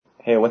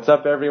Hey, what's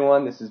up,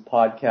 everyone? This is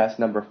podcast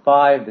number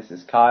 5. This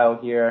is Kyle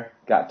here.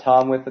 Got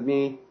Tom with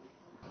me.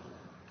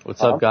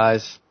 What's up,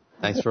 guys?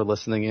 Thanks for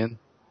listening in.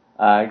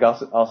 I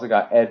also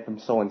got Ed from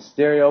Soul and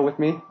Stereo with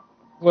me.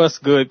 What's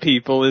good,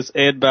 people? It's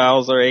Ed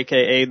Bowser,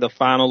 a.k.a. the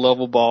final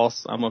level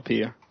boss. I'm up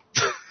here.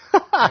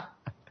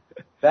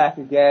 Back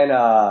again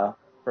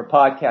for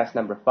podcast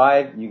number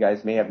 5. You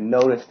guys may have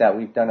noticed that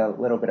we've done a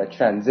little bit of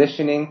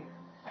transitioning.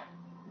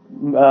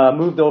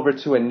 Moved over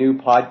to a new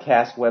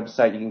podcast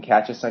website. You can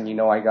catch us on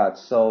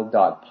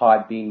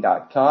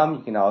YouKnowIGotSoul.podbean.com.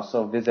 You can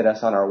also visit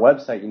us on our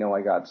website,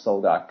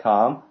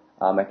 YouKnowIGotSoul.com.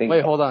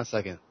 Wait, hold on a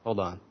second.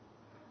 Hold on.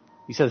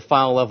 You said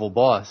final level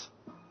boss.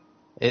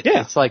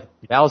 It's like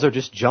Bowser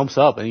just jumps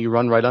up and you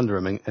run right under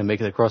him and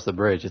make it across the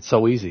bridge. It's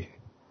so easy.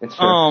 It's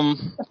true.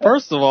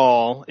 First of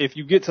all, if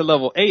you get to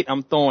level 8,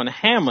 I'm throwing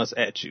hammers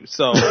at you.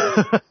 So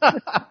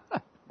that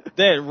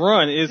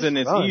run isn't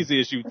as easy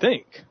as you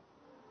think.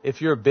 If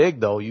you're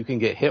big, though, you can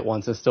get hit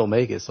once and still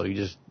make it. So you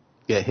just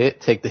get hit,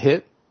 take the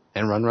hit,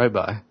 and run right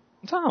by.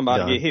 I'm talking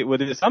about to get hit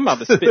with this. I'm about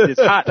to spit this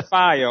hot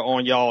fire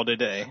on y'all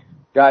today.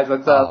 Guys,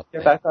 let's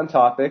get back on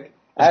topic.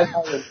 As I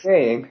was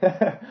saying,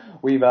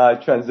 we've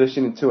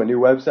transitioned into a new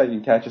website. You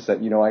can catch us at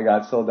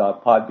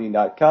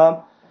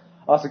YouKnowIGotSoul.podbean.com.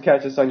 Also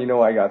catch us on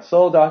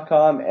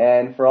YouKnowIGotSoul.com.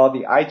 And for all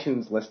the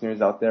iTunes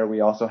listeners out there,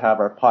 we also have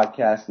our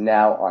podcast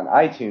now on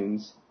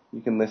iTunes.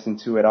 You can listen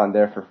to it on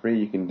there for free.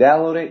 You can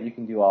download it. You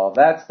can do all of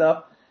that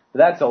stuff. But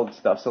that's old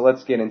stuff, so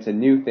let's get into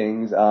new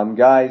things.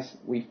 Guys,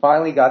 we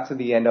finally got to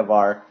the end of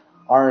our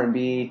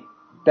R&B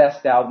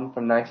Best Album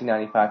from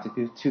 1995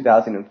 to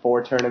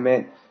 2004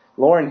 tournament.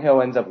 Lauryn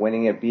Hill ends up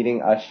winning it,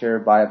 beating Usher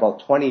by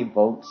about 20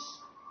 votes.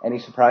 Any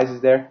surprises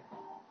there?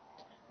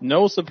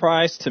 No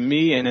surprise to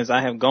me, and as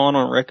I have gone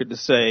on record to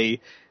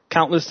say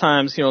countless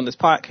times here on this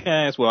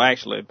podcast, well,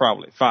 actually,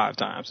 probably 5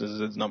 times, this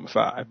is number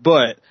 5,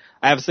 but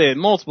I have said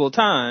multiple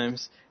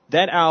times,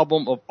 that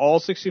album of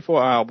all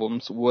 64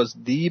 albums was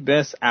the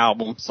best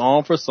album,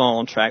 song for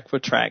song, track for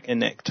track in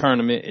that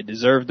tournament. It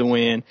deserved to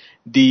win.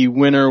 The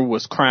winner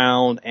was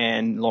crowned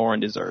and Lauryn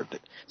deserved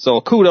it.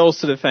 So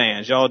kudos to the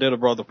fans. Y'all did a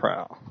brother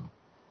proud.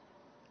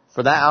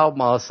 For that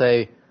album, I'll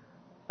say,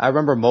 I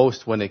remember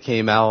most when it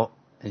came out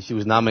and she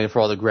was nominated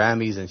for all the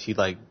Grammys and she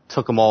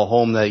took them all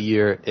home that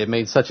year. It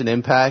made such an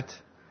impact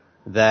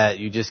that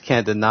you just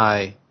can't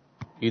deny,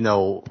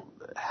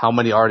 how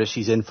many artists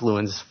she's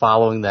influenced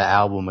following that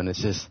album, and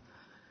it's just,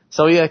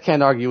 so yeah, I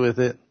can't argue with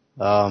it.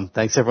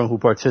 Thanks everyone who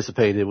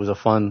participated. It was a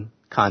fun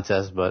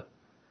contest, but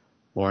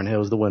Lauryn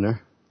Hill's the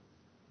winner.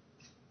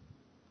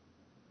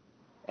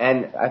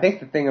 And I think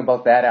the thing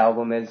about that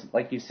album is,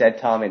 like you said,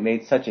 Tom, it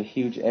made such a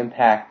huge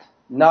impact,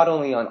 not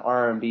only on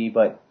R&B,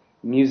 but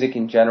music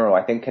in general.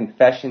 I think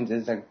Confessions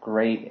is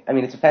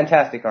it's a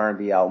fantastic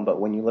R&B album,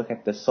 but when you look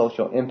at the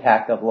social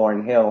impact of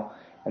Lauryn Hill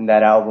and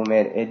that album,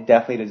 it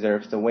definitely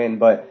deserves to win.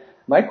 But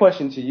my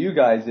question to you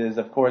guys is,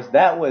 of course,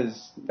 that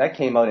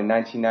came out in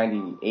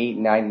 1998,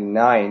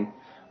 99.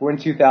 We're in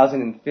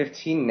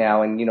 2015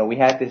 now, and, we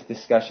had this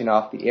discussion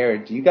off the air.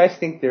 Do you guys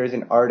think there is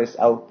an artist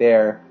out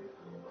there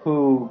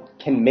who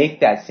can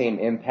make that same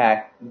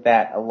impact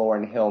that a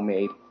Lauryn Hill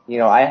made?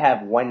 I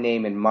have one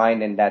name in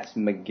mind, and that's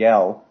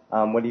Miguel.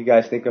 What do you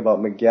guys think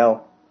about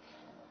Miguel?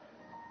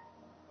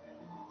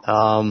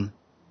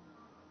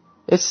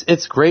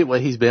 It's great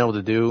what he's been able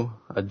to do.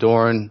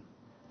 Adorn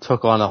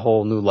took on a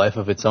whole new life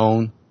of its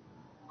own,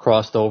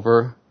 crossed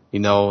over,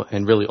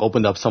 and really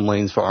opened up some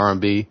lanes for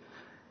R&B.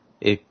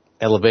 It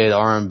elevated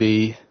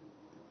R&B,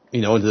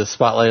 into the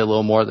spotlight a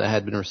little more than it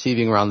had been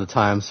receiving around the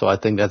time, so I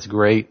think that's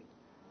great.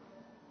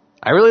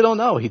 I really don't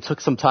know. He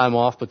took some time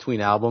off between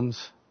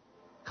albums,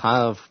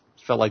 kind of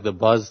felt like the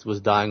buzz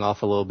was dying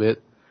off a little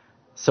bit.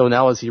 So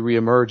now as he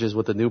reemerges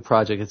with the new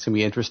project, it's going to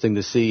be interesting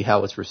to see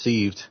how it's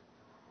received.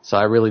 So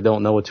I really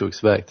don't know what to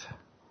expect.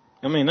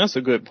 I mean, that's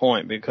a good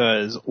point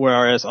because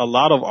whereas a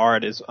lot of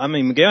artists,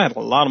 Miguel had a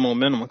lot of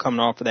momentum coming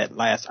off of that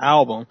last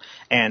album,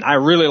 and I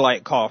really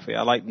like Coffee.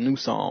 I like the new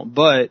song,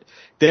 but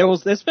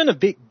there's been a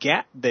big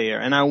gap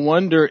there, and I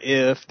wonder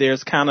if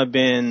there's kind of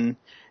been,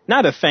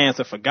 not that fans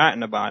have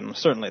forgotten about him,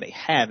 certainly they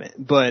haven't,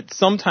 but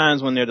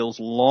sometimes when there are those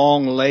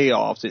long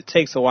layoffs, it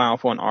takes a while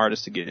for an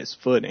artist to get his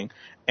footing.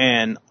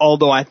 And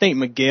although I think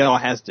Miguel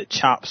has the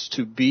chops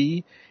to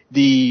be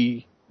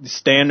the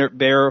standard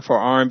bearer for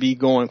R&B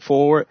going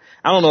forward,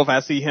 I don't know if I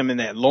see him in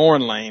that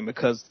Lauryn lane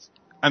because,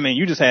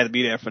 you just had to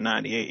be there for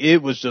 98.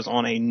 It was just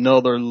on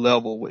another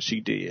level what she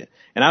did.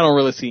 And I don't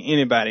really see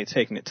anybody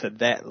taking it to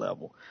that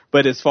level.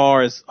 But as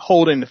far as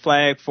holding the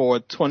flag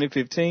for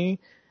 2015,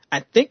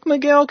 I think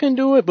Miguel can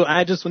do it, but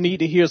I just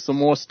need to hear some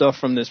more stuff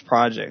from this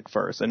project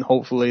first. And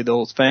hopefully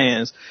those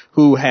fans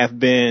who have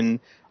been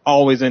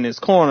always in his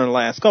corner the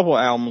last couple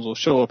of albums will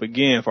show up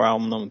again for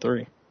album number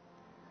 3.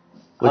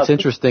 What's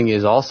interesting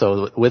is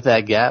also with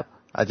that gap,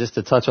 just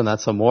to touch on that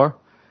some more,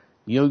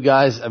 you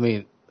guys,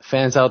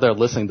 fans out there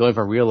listening don't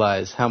even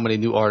realize how many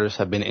new artists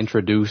have been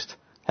introduced,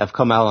 have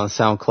come out on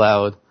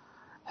SoundCloud,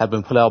 have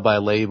been put out by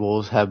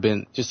labels, have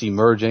been just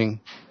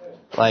emerging,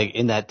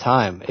 in that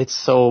time. It's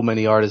so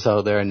many artists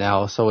out there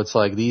now. So it's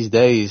these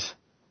days,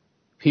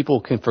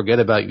 people can forget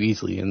about you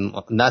easily. And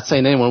I'm not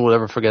saying anyone would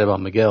ever forget about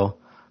Miguel,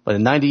 but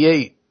in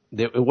 '98,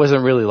 it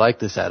wasn't really like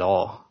this at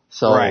all.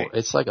 So Right.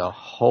 it's like a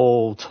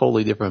whole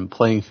totally different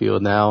playing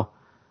field now.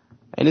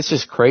 And it's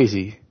just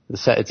crazy.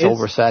 It's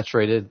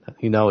oversaturated.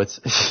 You know, it's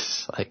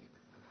just like,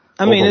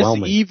 I mean, it's the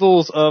overwhelming.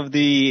 evils of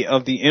the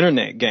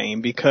internet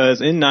game,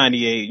 because in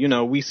 '98, you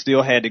know, we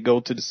still had to go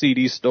to the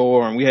CD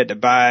store and we had to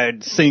buy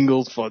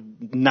singles for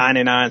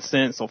 99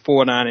 cents or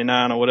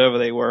 $4.99 or whatever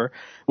they were.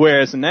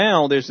 Whereas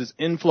now there's this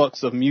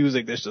influx of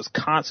music that's just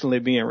constantly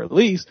being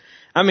released.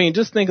 I mean,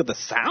 just think of the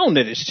sound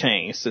that has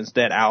changed since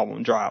that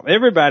album dropped.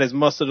 Everybody's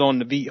mustered on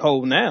the beat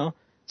hole now.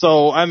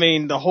 So, I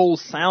mean, the whole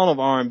sound of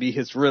R&B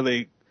has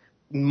really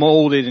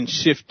molded and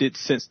shifted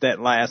since that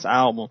last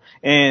album.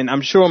 And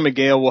I'm sure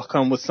Miguel will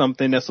come with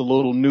something that's a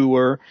little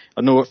newer,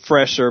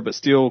 fresher, but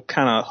still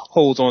kind of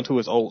holds on to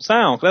his old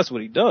sound. 'Cause that's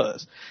what he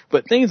does.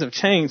 But things have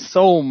changed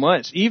so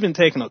much. Even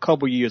taking a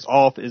couple years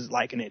off is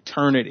like an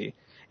eternity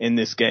in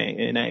this game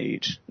and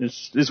age.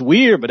 It's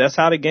weird, but that's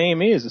how the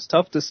game is. It's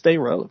tough to stay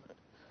relevant.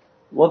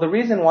 Well, the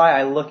reason why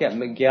I look at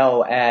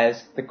Miguel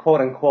as the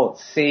quote-unquote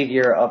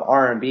savior of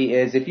R&B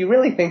is, if you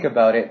really think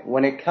about it,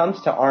 when it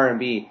comes to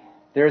R&B,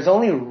 there's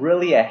only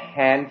really a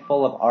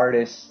handful of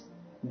artists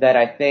that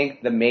I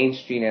think the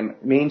mainstream,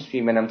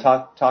 and I'm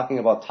talking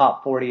about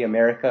top 40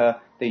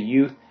 America, the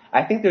youth,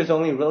 I think there's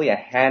only really a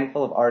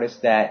handful of artists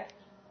that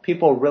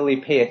people really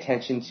pay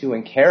attention to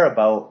and care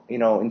about, you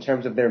know, in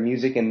terms of their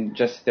music and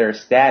just their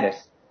status.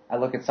 I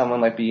look at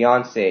someone like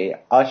Beyonce,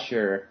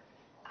 Usher,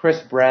 Chris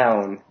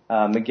Brown,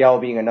 Miguel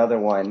being another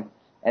one,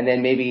 and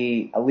then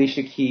maybe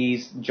Alicia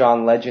Keys,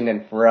 John Legend,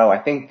 and Pharrell. I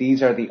think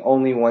these are the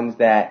only ones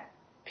that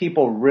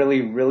people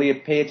really, really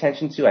pay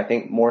attention to. I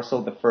think more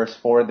so the first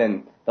four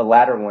than the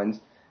latter ones.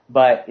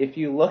 But if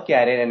you look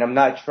at it, and I'm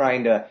not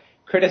trying to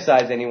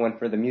criticize anyone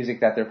for the music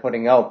that they're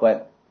putting out,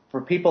 but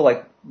for people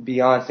like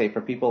Beyonce,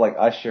 for people like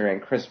Usher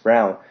and Chris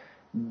Brown,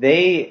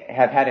 they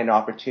have had an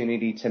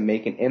opportunity to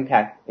make an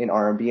impact in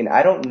R&B. And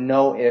I don't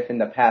know if in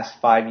the past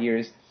 5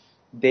 years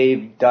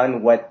they've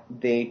done what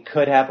they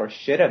could have or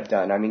should have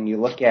done. I mean, you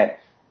look at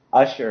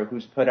Usher,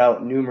 who's put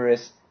out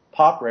numerous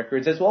pop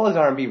records as well as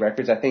R&B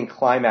records. I think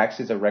Climax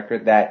is a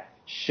record that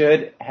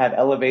should have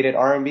elevated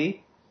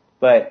R&B,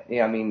 but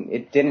I mean,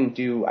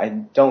 I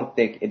don't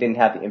think it didn't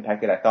have the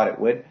impact that I thought it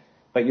would.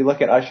 But you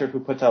look at Usher, who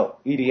puts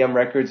out EDM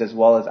records as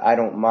well as I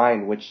Don't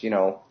Mind, which, you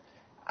know,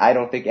 I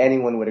don't think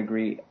anyone would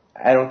agree.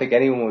 I don't think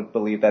anyone would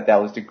believe that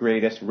was the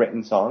greatest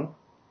written song.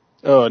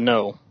 Oh,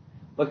 no.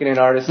 Looking at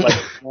an artist like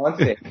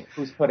Beyonce,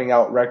 who's putting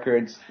out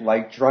records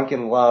like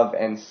Drunken Love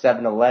and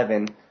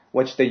 7-Eleven,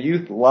 which the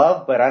youth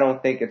love, but I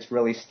don't think it's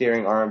really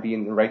steering R&B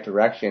in the right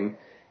direction.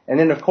 And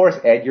then, of course,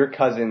 Ed, your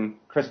cousin,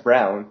 Chris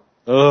Brown,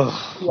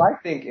 Ugh. who I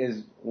think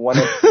is one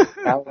of the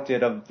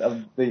talented of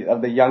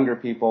the younger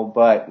people,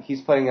 but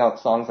he's putting out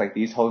songs like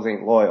These Hoes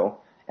Ain't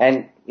Loyal.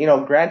 And, you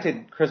know,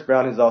 granted, Chris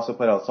Brown has also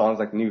put out songs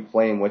like New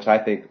Flame, which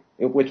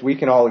we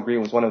can all agree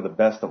was one of the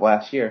best of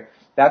last year.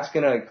 That's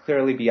going to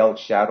clearly be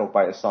outshadowed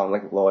by a song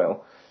like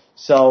Loyal.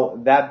 So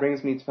that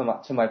brings me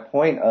to my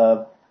point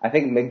of, I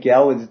think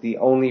Miguel is the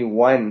only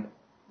one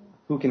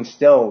who can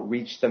still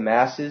reach the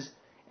masses,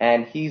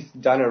 and he's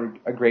done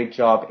a great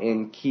job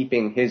in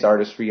keeping his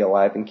artistry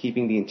alive and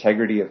keeping the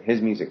integrity of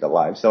his music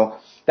alive. So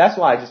that's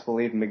why I just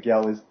believe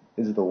Miguel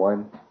is the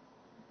one.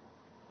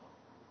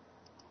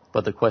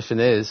 But the question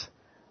is,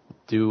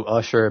 do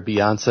Usher,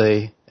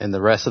 Beyonce, and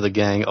the rest of the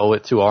gang owe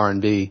it to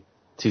R&B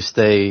to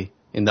stay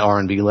in the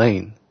R&B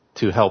lane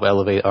to help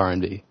elevate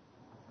R&B?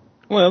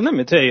 Well, let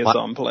me tell you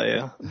something,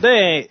 player.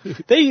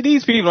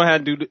 These people don't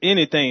have to do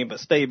anything but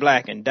stay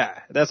black and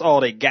die. That's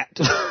all they got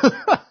to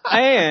do.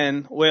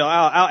 And, well,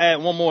 I'll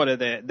add one more to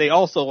that. They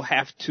also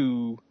have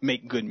to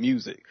make good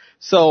music.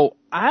 So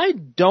I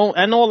know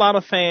a lot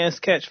of fans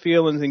catch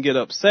feelings and get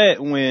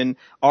upset when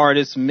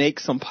artists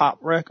make some pop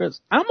records.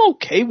 I'm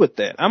okay with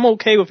that. I'm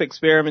okay with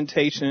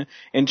experimentation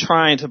and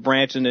trying to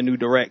branch into new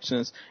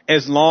directions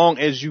as long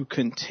as you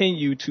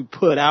continue to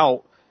put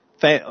out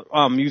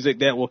music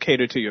that will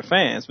cater to your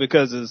fans.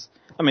 Because as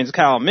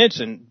Kyle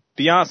mentioned,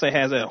 Beyonce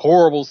has that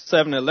horrible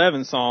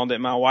 7-Eleven song that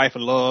my wife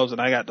loves,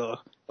 and I got to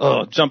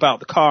jump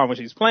out the car when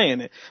she's playing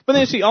it. But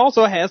then she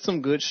also has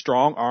some good,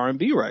 strong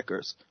R&B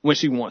records when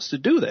she wants to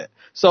do that.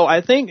 So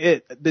I think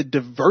the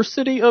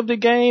diversity of the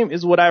game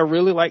is what I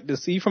really like to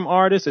see from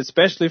artists,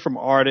 especially from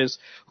artists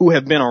who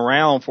have been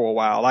around for a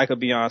while, like a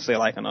Beyonce,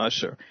 like an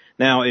Usher.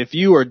 Now, if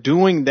you are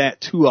doing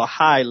that to a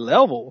high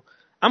level,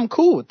 I'm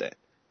cool with that.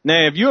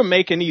 Now, if you're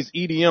making these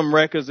EDM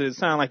records that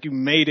sound like you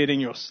made it in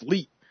your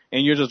sleep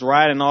and you're just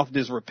riding off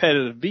this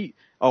repetitive beat,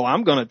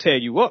 I'm going to tear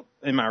you up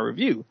in my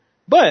review.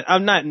 But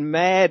I'm not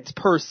mad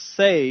per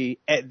se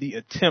at the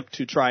attempt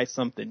to try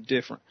something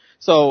different.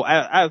 So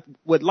I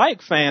would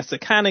like fans to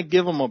kind of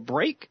give them a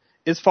break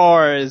as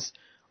far as,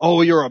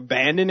 you're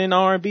abandoning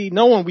R&B.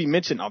 No one we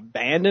mentioned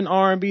abandoned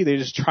R&B. They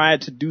just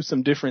tried to do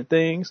some different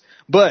things.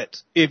 But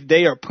if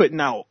they are putting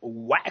out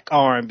whack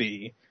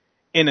R&B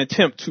in an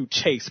attempt to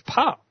chase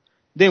pop,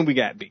 then we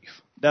got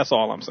beef. That's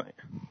all I'm saying.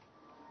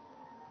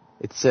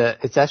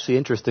 It's actually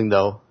interesting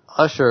though.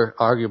 Usher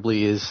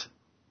arguably is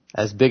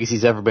as big as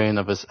he's ever been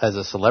as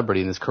a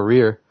celebrity in his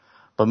career,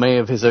 but many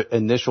of his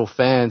initial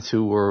fans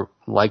who were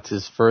liked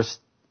his first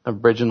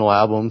original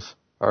albums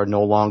are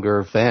no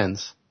longer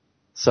fans.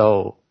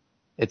 So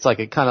it's like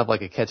kind of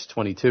like a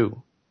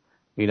catch-22.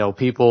 You know,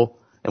 people,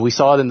 and we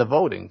saw it in the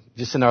voting,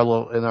 just in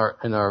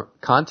our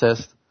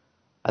contest.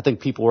 I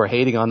think people were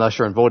hating on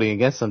Usher and voting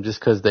against him just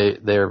because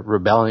they're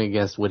rebelling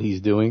against what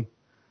he's doing.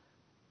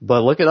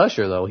 But look at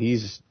Usher though.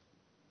 He's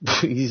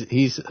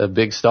a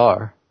big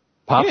star,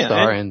 pop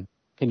star, and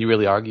can you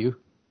really argue?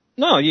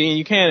 No,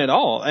 you can't at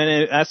all.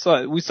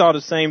 And we saw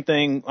the same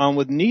thing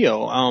with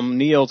Neo.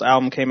 Neo's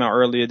album came out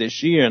earlier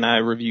this year, and I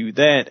reviewed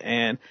that,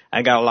 and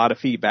I got a lot of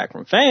feedback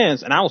from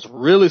fans, and I was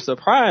really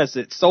surprised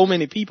that so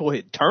many people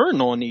had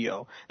turned on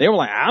Neo. They were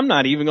like, I'm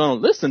not even going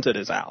to listen to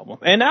this album.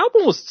 And the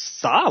album was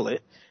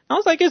solid. I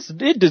was like,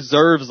 it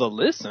deserves a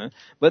listen,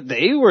 but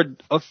they were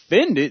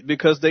offended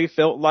because they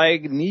felt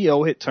like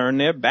Neo had turned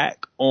their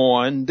back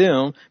on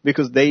them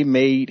because they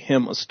made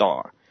him a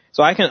star.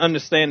 So I can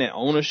understand that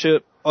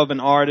ownership of an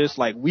artist,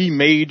 like, we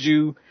made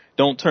you,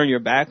 don't turn your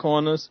back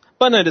on us.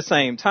 But at the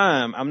same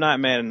time, I'm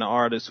not mad at an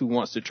artist who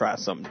wants to try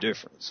something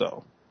different.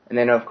 So. And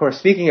then, of course,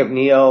 speaking of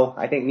Neo,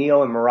 I think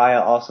Neo and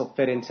Mariah also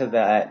fit into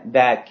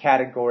that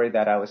category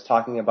that I was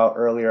talking about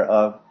earlier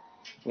of,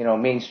 you know,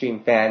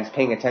 mainstream fans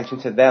paying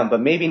attention to them, but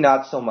maybe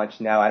not so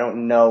much now. I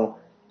don't know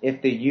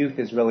if the youth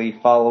is really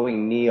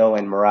following Neo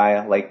and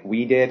Mariah like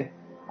we did.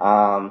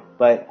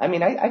 But I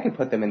mean, I could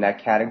put them in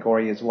that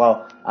category as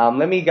well.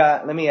 Let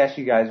me ask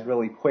you guys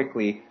really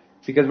quickly,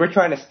 because we're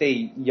trying to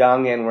stay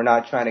young and we're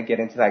not trying to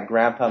get into that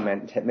grandpa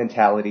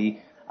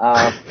mentality.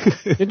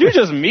 Did you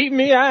just meet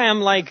me? I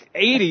am like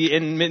 80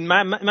 and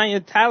my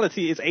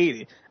mentality is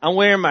 80. I'm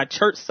wearing my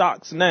church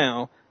socks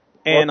now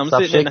and I'm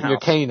sitting in the house. Stop shaking your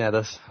cane at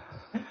us.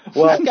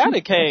 Well, I got a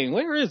cane.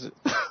 Where is it?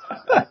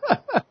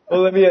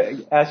 Well, let me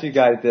ask you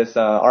guys this.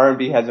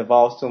 R&B has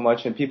evolved so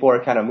much and people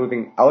are kind of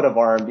moving out of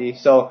R&B.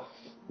 So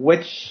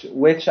which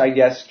I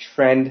guess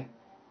trend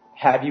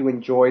have you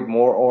enjoyed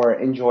more or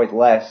enjoyed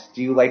less?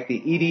 Do you like the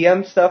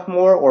EDM stuff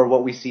more or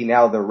what we see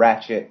now, the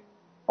ratchet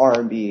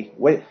R&B?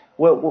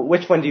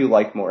 Which one do you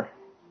like more?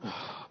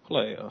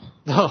 Player.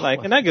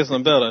 Like, can I get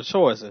some better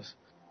choices?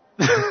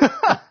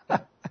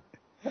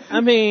 I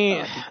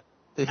mean,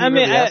 did he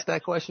really ask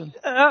that question?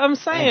 I'm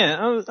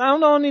saying, I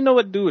don't even know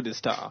what to do with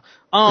this, Tom.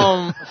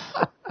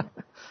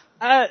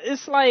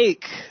 It's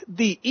like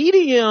the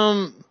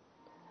EDM,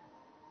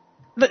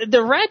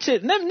 the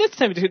ratchet. Let me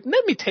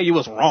tell you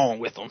what's wrong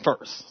with them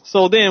first,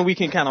 so then we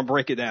can kind of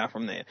break it down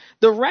from there.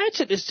 The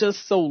ratchet is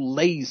just so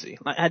lazy.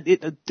 Like I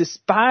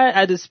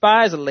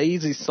despise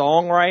lazy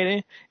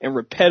songwriting and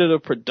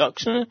repetitive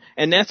production,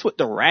 and that's what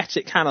the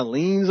ratchet kind of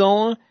leans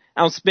on.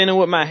 I'm spinning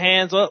with my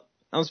hands up.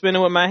 I'm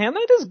spinning with my hand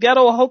like this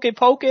ghetto hokey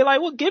pokey.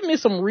 Like, well, give me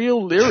some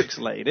real lyrics,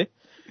 lady.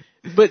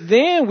 But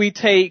then we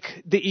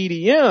take the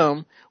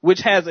EDM,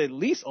 which has at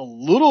least a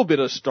little bit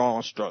of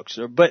strong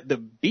structure, but the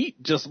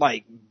beat just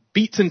like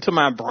beats into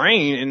my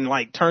brain and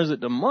like turns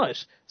it to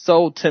mush.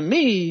 So to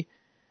me,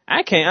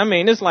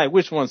 it's like,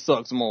 which one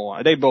sucks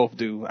more? They both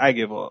do. I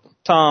give up.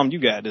 Tom, you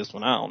got this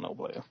one. I don't know,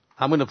 player.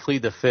 I'm going to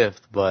plead the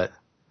fifth, but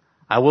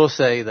I will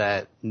say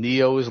that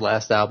Neo's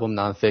last album,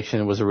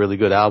 Nonfiction, was a really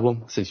good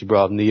album, since you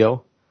brought up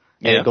Neo.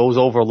 And it goes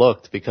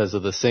overlooked because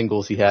of the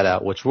singles he had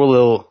out, which were a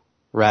little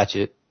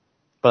ratchet.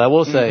 But I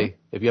will say,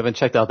 if you haven't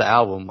checked out the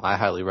album, I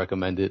highly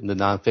recommend it. The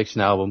Nonfiction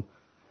album,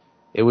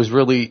 it was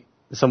really,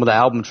 some of the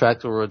album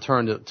tracks were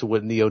returned to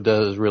what Neo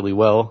does really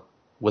well,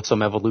 with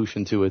some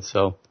evolution to it.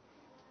 So,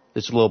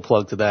 just a little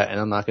plug to that, and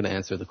I'm not going to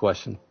answer the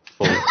question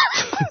fully.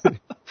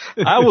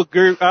 I'll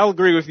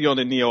agree with you on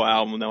the Neo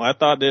album, though. I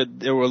thought that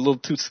they were a little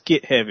too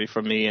skit heavy for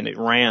me, and it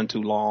ran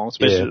too long,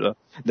 especially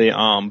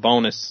the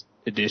bonus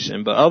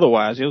edition. But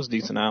otherwise, it was a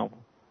decent album.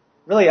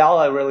 Really, all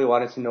I really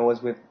wanted to know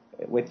was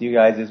with you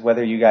guys is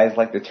whether you guys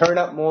like to turn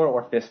up more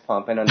or fist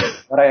pump, and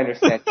what I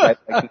understand you guys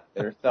like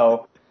neither.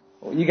 So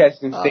you guys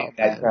can stay in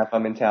that grandpa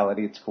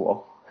mentality. It's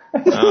cool.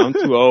 I'm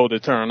too old to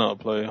turn up,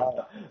 player.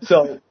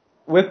 So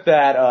with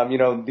that,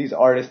 these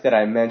artists that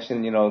I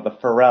mentioned, the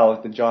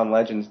Pharrells, the John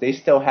Legends, they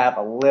still have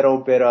a little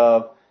bit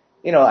of,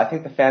 I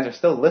think the fans are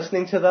still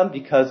listening to them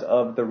because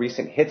of the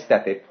recent hits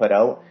that they've put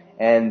out,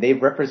 and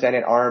they've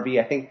represented R&B,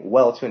 I think,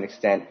 well to an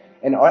extent.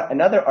 And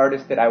another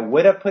artist that I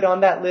would have put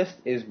on that list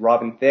is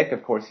Robin Thicke.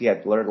 Of course, he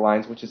had Blurred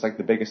Lines, which is like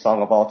the biggest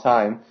song of all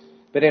time.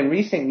 But in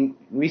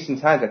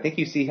recent times, I think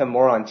you see him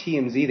more on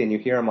TMZ than you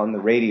hear him on the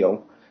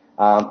radio.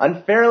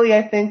 Unfairly,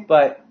 I think,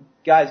 but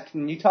guys,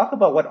 can you talk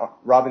about what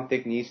Robin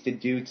Thicke needs to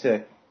do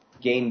to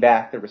gain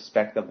back the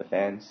respect of the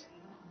fans?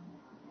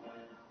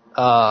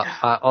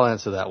 I'll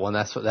answer that one.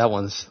 That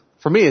one's,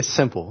 for me, it's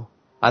simple.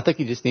 I think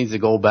he just needs to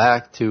go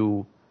back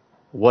to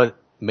what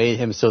made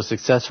him so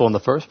successful in the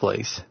first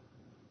place,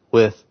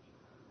 with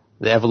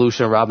the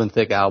Evolution of Robin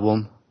Thicke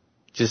album,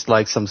 just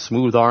like some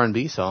smooth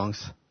R&B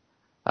songs.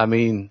 I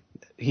mean,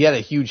 he had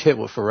a huge hit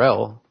with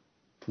Pharrell,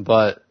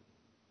 but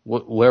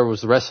where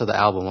was the rest of the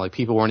album? Like,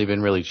 people weren't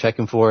even really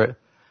checking for it.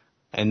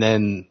 And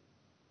then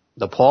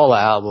the Paula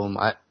album,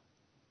 I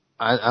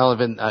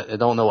I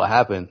don't know what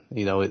happened.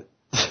 You know, it.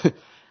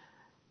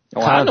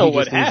 I know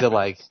what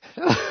happened.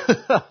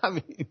 I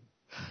mean,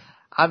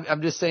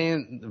 I'm just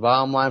saying, the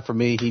bottom line for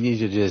me, he needs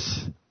to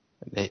just,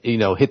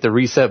 hit the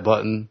reset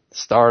button,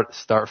 start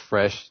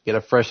fresh, get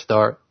a fresh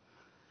start,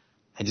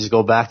 and just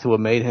go back to what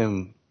made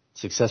him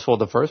successful in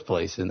the first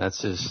place, and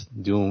that's just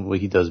doing what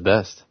he does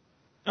best.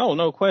 Oh,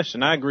 no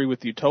question. I agree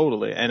with you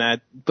totally.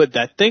 But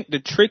I think the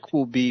trick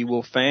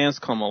will fans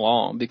come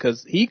along,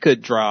 because he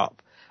could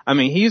drop. I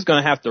mean, he's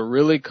going to have to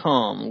really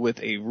come with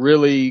a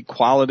really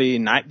quality,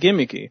 not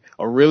gimmicky,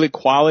 a really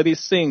quality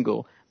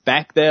single,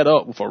 back that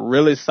up with a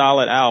really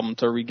solid album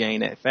to regain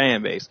that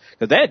fan base.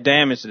 Because that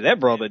damage that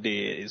brother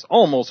did is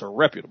almost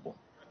irreparable.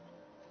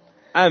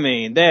 I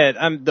mean,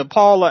 the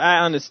Paula,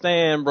 I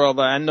understand,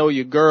 brother. I know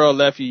your girl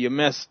left you, you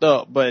messed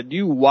up, but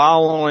you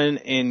wallowing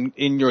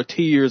in your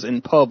tears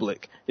in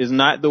public is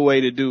not the way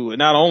to do it.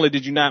 Not only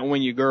did you not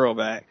win your girl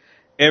back,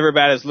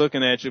 everybody's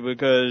looking at you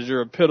because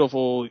you're a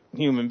pitiful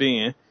human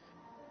being.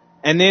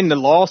 And then the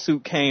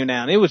lawsuit came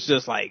down. It was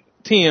just like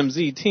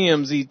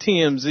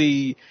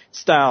TMZ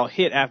style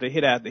hit after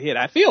hit after hit.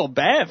 I feel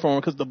bad for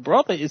him because the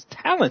brother is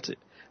talented,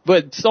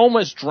 but so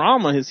much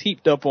drama has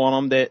heaped up on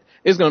him that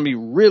it's going to be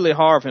really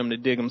hard for him to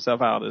dig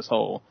himself out of this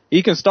hole.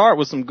 He can start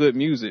with some good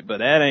music, but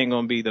that ain't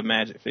going to be the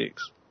magic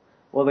fix.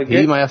 Well,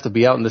 he might have to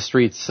be out in the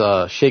streets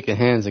shaking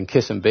hands and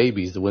kissing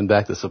babies to win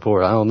back the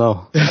support. I don't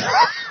know.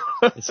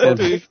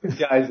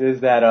 Guys,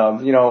 is that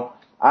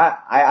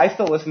I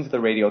still listen to the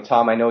radio.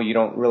 Tom, I know you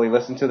don't really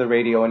listen to the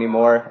radio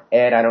anymore.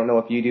 Ed, I don't know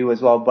if you do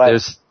as well,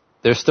 but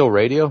there's still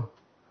radio?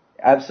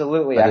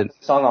 Absolutely. I have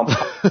a song on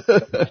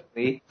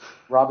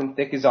Robin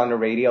Thicke is on the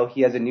radio.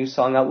 He has a new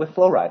song out with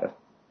Flo Rida.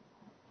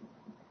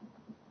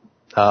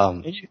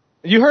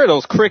 You heard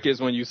those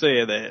crickets when you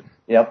said that.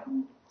 Yep.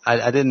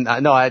 I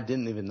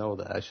didn't even know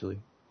that, actually.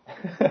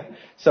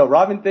 So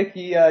Robin Thicke,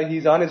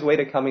 he's on his way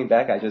to coming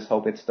back. I just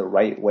hope it's the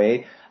right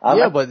way.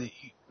 But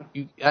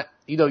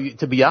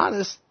to be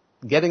honest,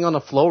 getting on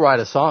a Flo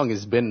Rida song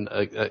has been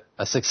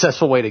a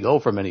successful way to go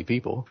for many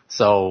people.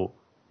 So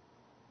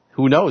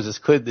who knows?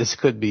 This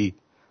could be.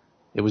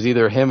 It was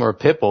either him or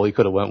Pitbull he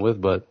could have went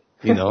with, but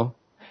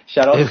Shout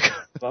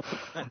out.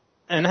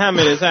 And how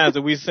many times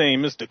have we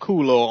seen Mr.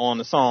 Kulo on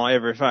the song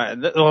every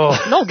Friday? Oh,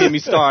 don't get me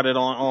started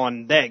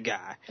on that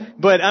guy.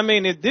 But I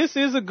mean, this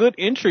is a good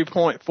entry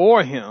point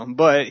for him,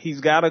 but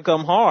he's got to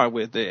come hard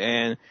with it.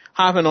 And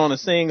hopping on a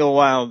single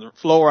while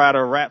Flo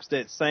Rida raps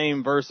that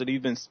same verse that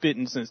he's been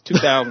spitting since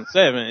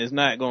 2007 is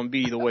not going to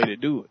be the way to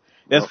do it.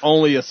 That's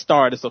only a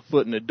start. It's a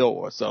foot in the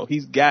door. So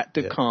he's got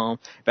to come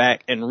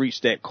back and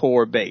reach that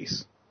core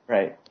base.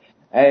 Right.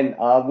 And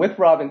with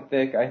Robin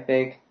Thicke, I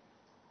think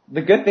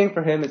the good thing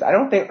for him is I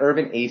don't think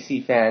Urban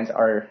AC fans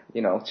are,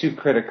 too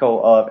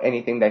critical of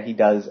anything that he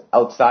does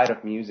outside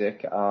of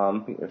music.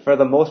 For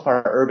the most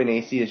part, Urban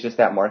AC is just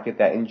that market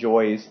that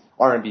enjoys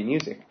R&B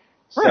music.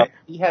 So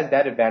he has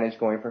that advantage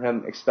going for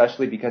him,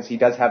 especially because he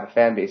does have a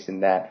fan base in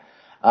that.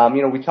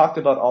 We talked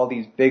about all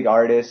these big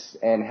artists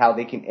and how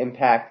they can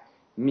impact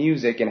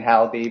music and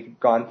how they've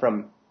gone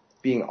from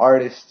being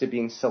artists to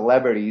being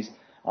celebrities.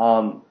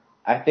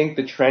 I think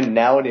the trend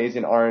nowadays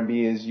in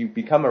R&B is you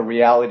become a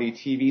reality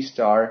TV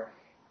star,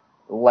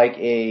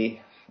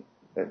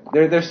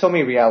 there's so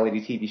many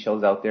reality TV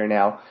shows out there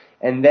now,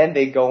 and then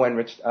they go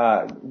and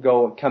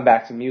come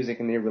back to music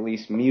and they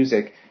release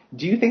music.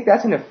 Do you think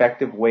that's an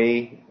effective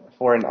way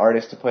for an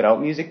artist to put out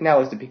music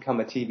now, is to become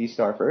a TV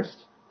star first?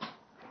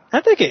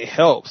 I think it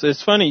helps.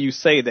 It's funny you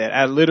say that.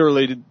 I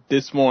literally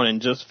this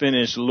morning just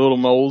finished Lil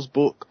Mo's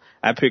book.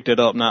 I picked it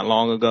up not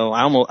long ago.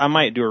 I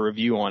might do a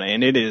review on it,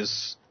 and it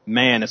is.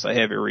 Man, it's a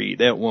heavy read.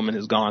 That woman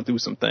has gone through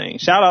some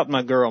things. Shout out to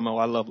my girl Mo.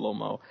 I love Lil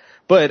Mo.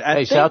 But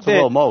shout out to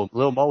Lil Mo.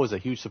 Lil Mo is a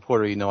huge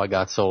supporter. I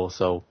got Soul,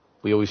 so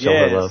we always show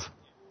her love.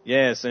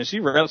 Yes, and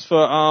she reps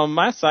for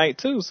my site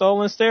too,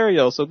 Soul and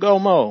Stereo. So go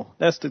Mo.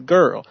 That's the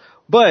girl.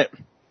 But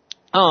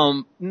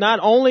not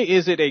only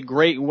is it a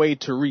great way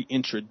to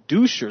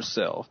reintroduce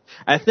yourself,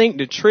 I think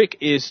the trick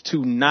is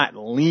to not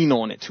lean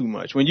on it too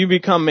much. When you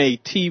become a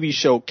TV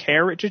show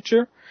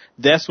caricature,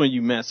 that's when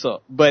you mess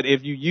up. But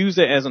if you use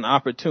it as an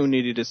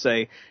opportunity to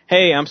say,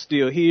 hey, I'm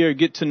still here,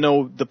 get to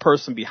know the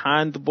person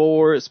behind the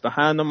boards,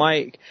 behind the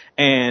mic,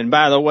 and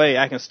by the way,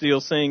 I can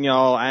still sing,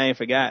 y'all, I ain't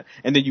forgot.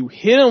 And then you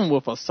hit them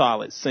with a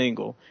solid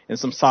single and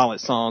some solid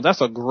songs.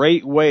 That's a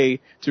great way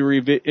to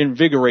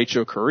invigorate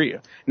your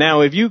career.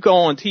 Now, if you go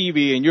on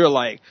TV and you're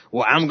like,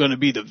 well, I'm going to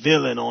be the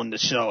villain on the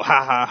show,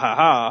 ha, ha, ha,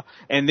 ha,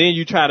 and then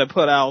you try to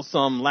put out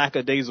some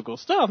lackadaisical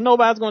stuff,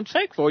 nobody's going to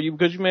check for you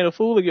because you made a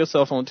fool of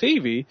yourself on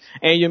TV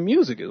and your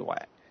music is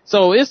whack.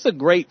 So it's a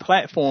great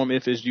platform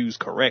if it's used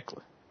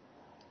correctly.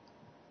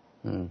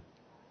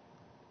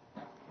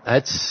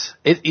 That's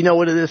it. You know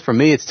what it is for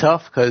me? It's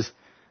tough because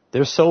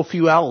there's so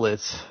few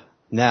outlets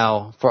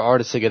now for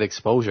artists to get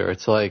exposure.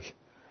 It's like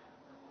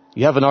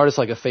you have an artist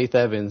like a Faith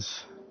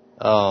Evans.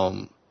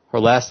 Her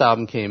last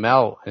album came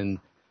out, and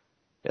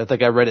I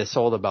think I read it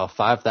sold about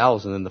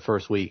 5,000 in the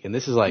first week. And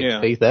this is like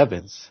Faith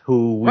Evans,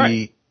 who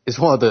is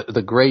one of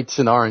the greats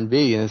in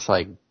R&B, and it's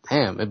like,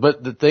 damn.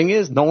 But the thing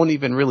is, no one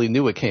even really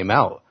knew it came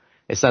out.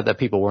 It's not that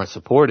people weren't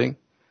supporting.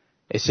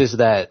 It's just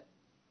that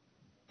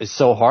it's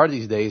so hard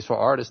these days for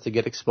artists to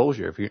get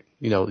exposure. If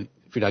you're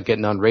not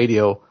getting on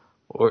radio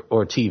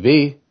or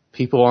TV,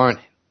 people aren't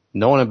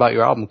knowing about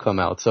your album come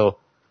out. So,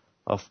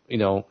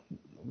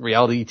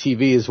 reality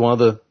TV is one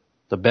of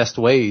the best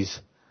ways.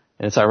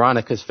 And it's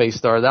ironic because Faith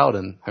started out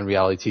in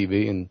reality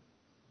TV and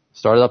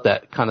started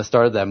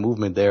that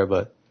movement there.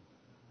 But,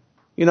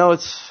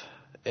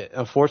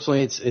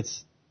 unfortunately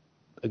it's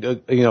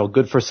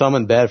good for some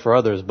and bad for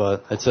others,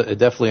 but it's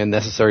definitely a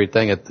necessary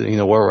thing at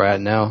where we're at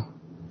now.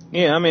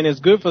 Yeah, I mean, it's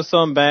good for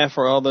some, bad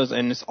for others,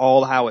 and it's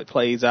all how it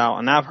plays out.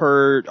 And I've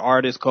heard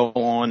artists go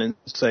on and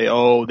say,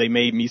 oh, they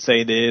made me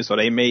say this, or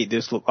they made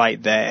this look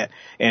like that.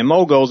 And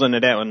Mo goes into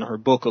that in her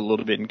book a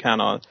little bit and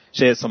kind of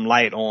sheds some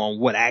light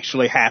on what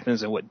actually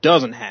happens and what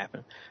doesn't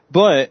happen.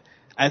 But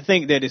I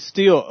think that it's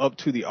still up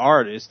to the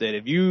artist that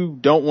if you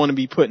don't want to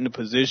be put in a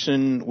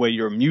position where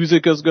your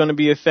music is going to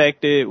be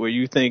affected, where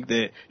you think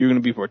that you're going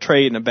to be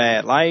portrayed in a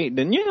bad light,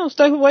 then,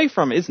 step away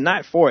from it. It's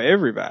not for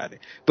everybody.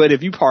 But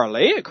if you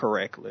parlay it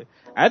correctly,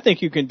 I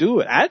think you can do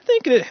it. I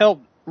think it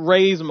helped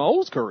raise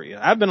Mo's career.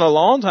 I've been a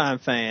longtime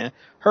fan.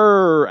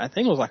 I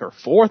think it was like her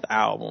fourth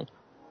album,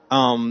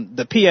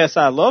 the P.S.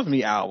 I Love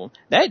Me album,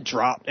 that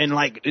dropped and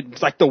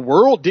it's like the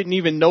world didn't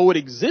even know it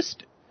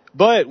existed.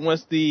 But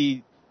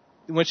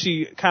when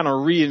she kind of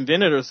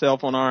reinvented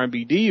herself on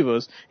R&B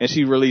Divas and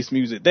she released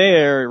music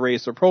there, it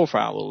raised her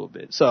profile a little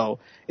bit. So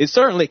it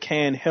certainly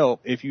can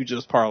help if you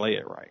just parlay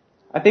it right.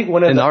 I think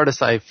an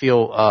artist I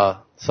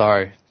feel,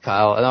 sorry,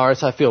 Kyle, an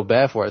artist I feel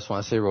bad for, I just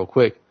want to say real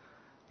quick,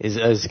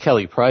 is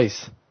Kelly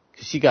Price.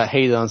 Cause she got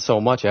hated on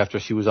so much after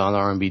she was on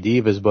R&B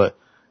Divas, but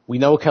we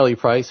know Kelly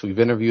Price. We've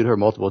interviewed her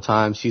multiple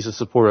times. She's a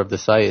supporter of the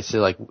site. It's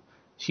like,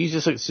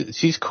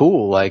 she's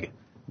cool,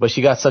 but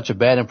she got such a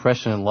bad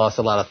impression and lost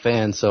a lot of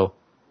fans. So,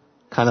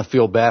 kind of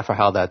feel bad for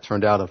how that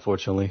turned out,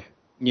 unfortunately.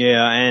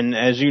 Yeah, and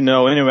as you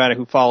know, anybody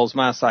who follows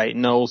my site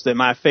knows that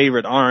my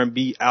favorite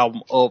R&B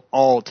album of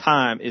all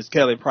time is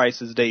Kelly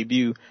Price's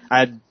debut.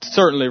 I'd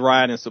certainly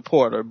ride and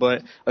support her,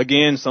 but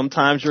again,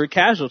 sometimes you're a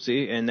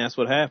casualty, and that's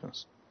what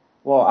happens.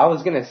 Well, I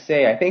was going to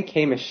say, I think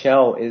K.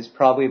 Michelle is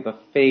probably the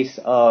face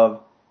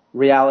of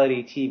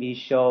reality TV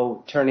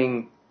show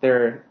turning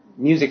their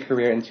music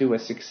career into a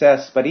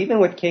success, but even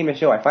with K.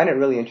 Michelle, I find it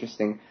really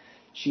interesting.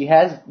 She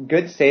has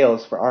good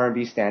sales for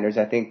R&B standards,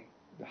 I think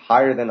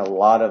higher than a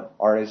lot of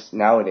artists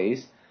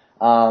nowadays.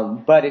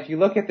 But if you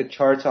look at the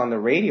charts on the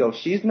radio,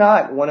 she's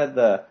not one of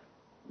the,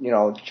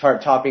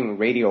 chart-topping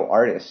radio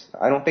artists.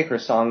 I don't think her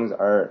songs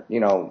are,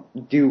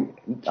 do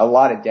a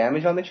lot of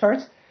damage on the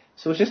charts.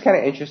 So it's just kind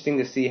of interesting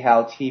to see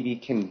how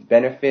TV can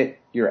benefit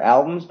your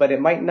albums, but it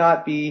might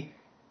not be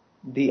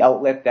the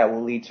outlet that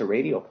will lead to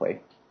radio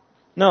play.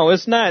 No,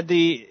 it's not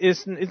the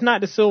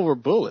silver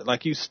bullet.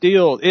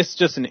 It's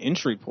just an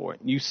entry point.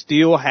 You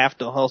still have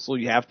to hustle.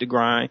 You have to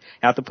grind.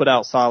 You have to put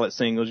out solid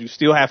singles. You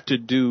still have to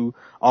do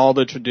all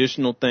the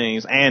traditional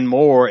things and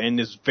more in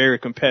this very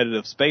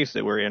competitive space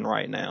that we're in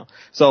right now.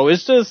 So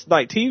it's just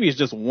like TV is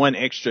just one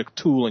extra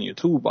tool in your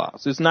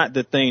toolbox. It's not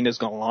the thing that's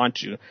going to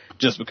launch you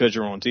just because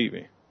you're on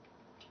TV.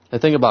 The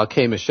thing about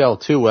K. Michelle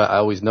too, I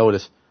always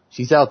notice,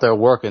 she's out there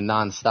working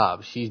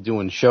nonstop. She's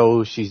doing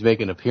shows. She's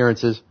making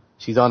appearances.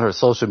 She's on her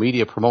social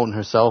media promoting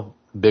herself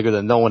bigger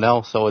than no one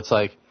else. So it's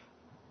like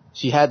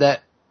she had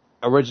that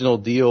original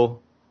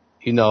deal,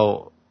 it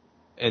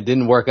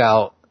didn't work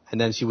out.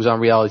 And then she was on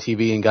reality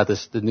TV and got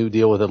the new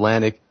deal with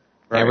Atlantic,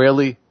 right, and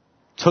really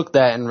took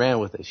that and ran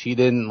with it. She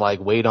didn't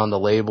wait on the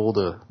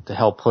label to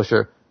help push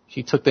her.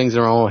 She took things in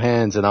her own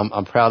hands, and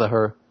I'm proud of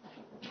her.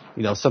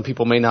 Some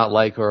people may not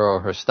like her or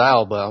her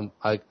style, but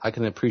I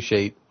can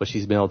appreciate what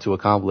she's been able to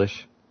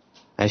accomplish.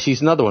 And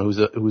she's another one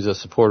who's a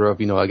supporter of,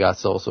 I Got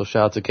Soul. So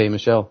shout out to K.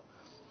 Michelle.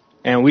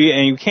 And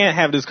you can't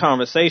have this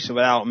conversation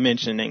without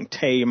mentioning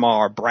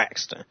Tamar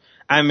Braxton.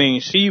 I mean,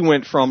 she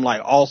went from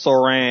also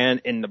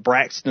ran in the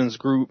Braxton's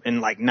group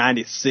in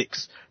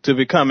 96 to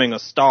becoming a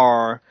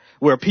star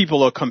where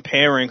people are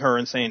comparing her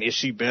and saying, is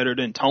she better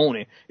than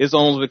Toni? It's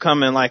almost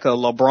becoming like a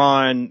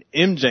LeBron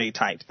MJ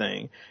type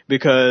thing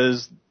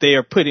because they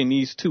are putting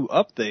these two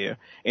up there.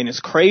 And it's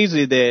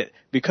crazy that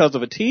because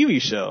of a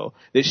TV show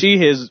that she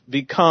has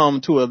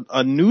become to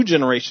a new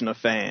generation of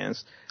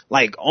fans,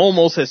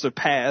 almost has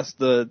surpassed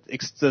the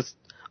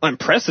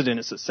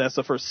unprecedented success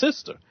of her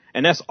sister.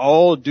 And that's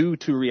all due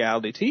to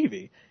reality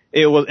TV.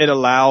 It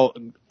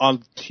allowed a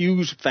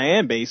huge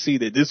fan base see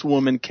that this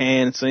woman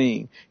can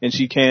sing and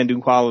she can do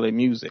quality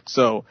music.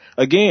 So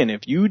again,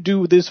 if you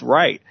do this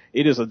right,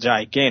 it is a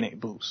gigantic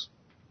boost.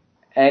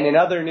 And in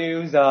other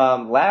news,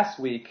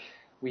 last week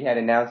we had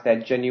announced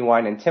that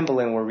Genuine and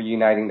Timbaland were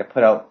reuniting to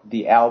put out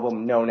the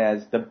album known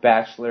as The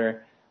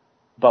Bachelor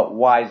But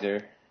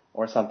Wiser,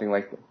 or something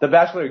like that. The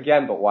Bachelor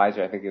Again But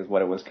Wiser, I think is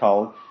what it was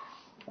called.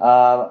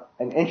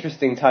 An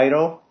interesting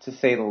title, to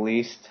say the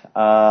least.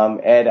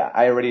 Ed,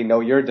 I already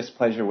know your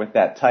displeasure with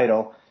that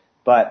title,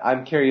 but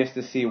I'm curious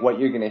to see what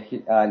you're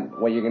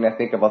gonna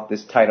think about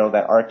this title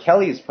that R.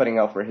 Kelly is putting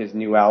out for his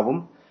new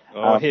album.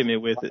 Oh, hit me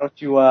with it.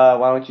 Why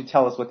don't you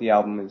tell us what the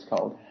album is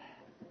called?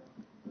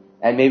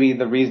 And maybe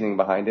the reasoning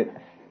behind it.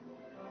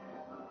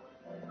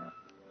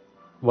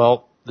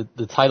 Well,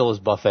 the title is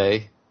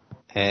Buffet,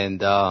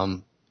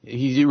 and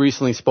he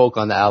recently spoke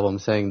on the album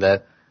saying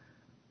that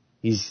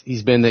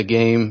he's been in the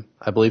game,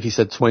 I believe he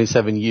said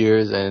 27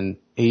 years, and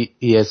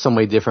he has so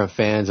many different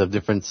fans of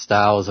different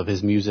styles of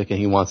his music, and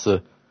he wants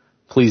to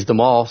please them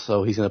all,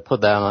 so he's going to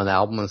put that on an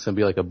album, and it's going to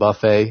be like a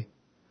buffet.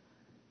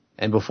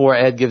 And before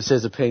Ed gives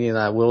his opinion,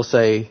 I will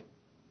say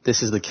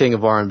this is the king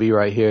of R&B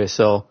right here,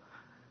 so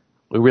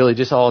we really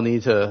just all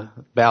need to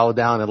bow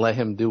down and let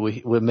him do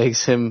what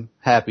makes him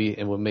happy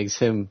and what makes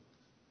him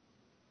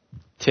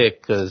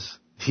tick, because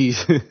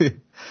he's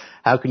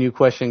how can you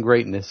question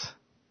greatness?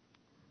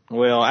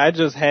 Well, I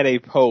just had a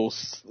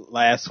post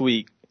last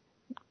week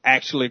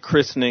actually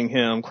crowning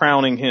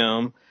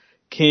him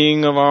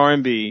king of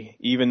R&B,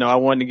 even though I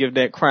wanted to give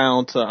that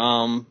crown to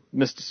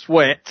Mr.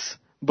 Sweats,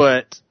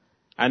 but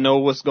I know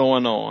what's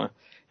going on.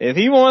 If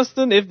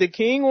the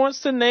king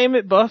wants to name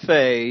it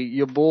Buffet,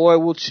 your boy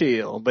will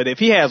chill. But if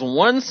he has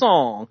one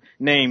song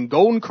named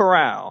Golden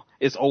Corral,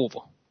 it's over.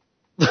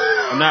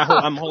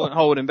 I'm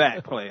holding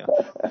back, player.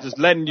 Just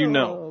letting you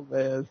know. Oh,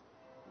 man.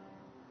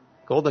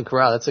 Golden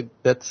Corral,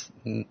 that's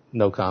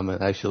no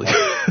comment, actually.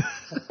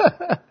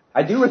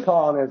 I do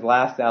recall on his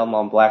last album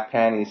on Black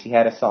Panties, he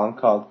had a song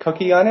called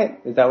Cookie on it.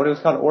 Is that what it was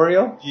called?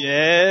 Oreo?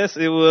 Yes,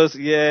 it was.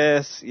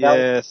 Yes. I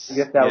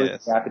guess that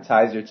was the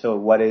appetizer to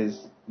what is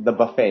the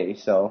buffet.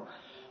 So,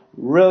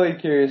 really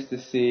curious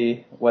to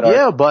see what.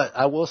 Yeah, but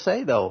I will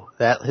say though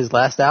that his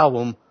last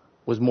album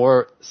was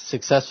more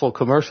successful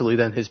commercially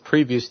than his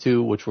previous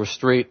two, which were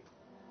straight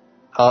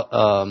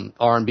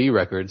R&B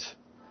records.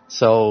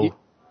 So,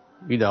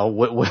 you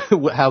know,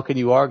 how can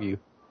you argue?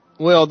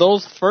 Well,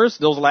 those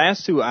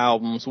last two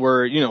albums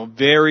were,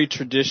 very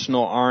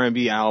traditional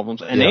R&B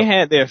albums, and they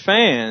had their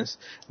fans,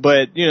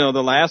 but,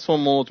 the last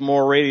one was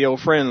more radio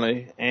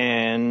friendly,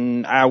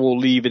 and I will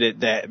leave it at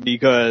that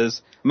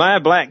because my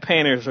Black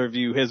Panthers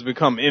review has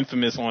become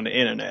infamous on the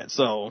internet,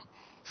 so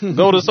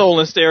go to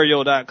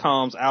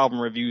soulandstereo.com's album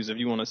reviews if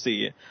you want to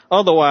see it.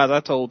 Otherwise,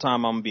 I told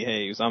Tom I'm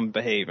behaving.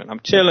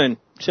 I'm chilling,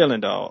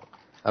 dog.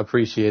 I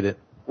appreciate it.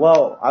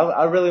 Well,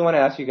 I really want to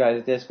ask you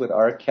guys this with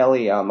R.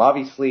 Kelly.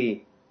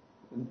 Obviously,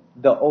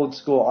 the old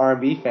school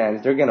R&B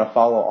fans, they're gonna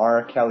follow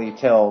R. Kelly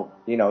till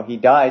he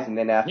dies, and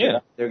then after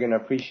that, they're gonna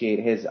appreciate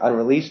his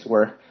unreleased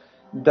work.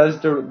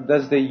 Does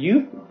the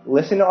youth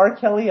listen to R.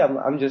 Kelly?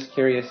 I'm just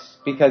curious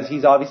because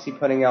he's obviously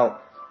putting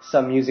out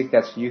some music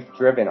that's youth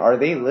driven. Are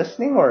they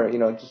listening, or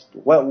just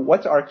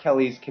what's R.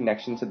 Kelly's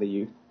connection to the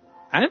youth?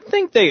 I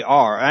think they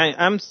are.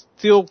 I'm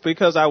still,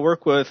 because I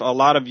work with a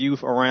lot of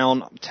youth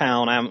around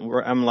town.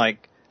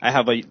 I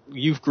have a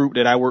youth group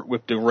that I work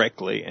with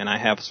directly, and I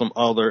have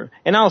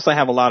and I also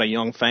have a lot of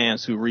young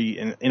fans who read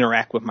and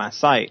interact with my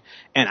site.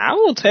 And I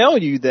will tell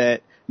you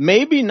that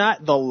maybe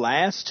not the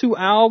last two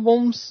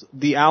albums,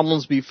 the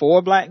albums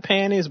before Black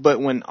Panties, but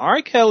when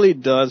R. Kelly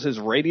does his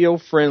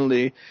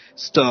radio-friendly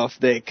stuff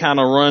that kind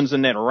of runs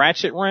in that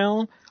ratchet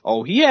realm,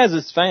 he has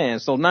his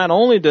fans. So not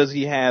only does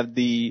he have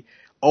the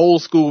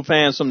old school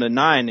fans from the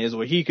 90s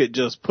where he could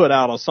just put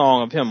out a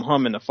song of him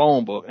humming the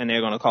phone book and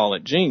they're going to call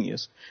it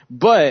genius.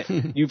 But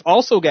you've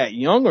also got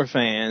younger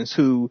fans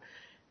who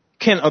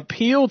can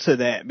appeal to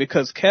that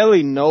because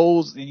Kelly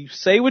knows, you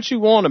say what you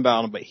want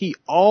about him, but he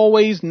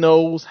always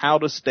knows how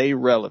to stay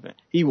relevant.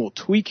 He will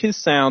tweak his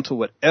sound to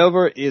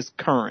whatever is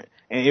current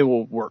and it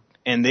will work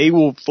and they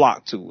will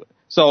flock to it.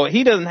 So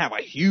he doesn't have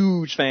a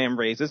huge fan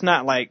base. It's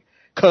not like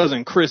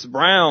cousin Chris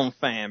Brown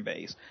fan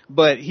base,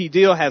 but he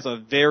still has a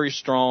very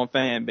strong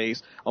fan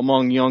base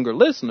among younger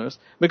listeners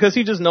because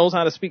he just knows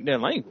how to speak their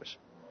language.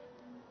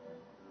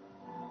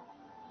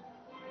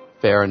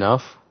 Fair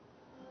enough.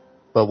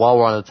 But while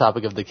we're on the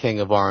topic of the king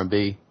of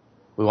R&B,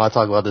 we want to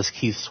talk about this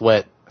Keith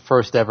Sweat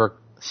first ever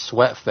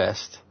Sweat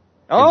Fest.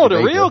 Oh,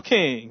 the real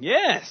king.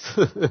 Yes.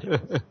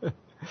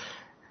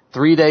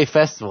 3-day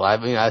festival. I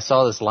mean, I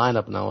saw this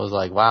lineup and I was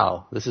like,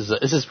 wow, this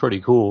is pretty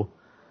cool.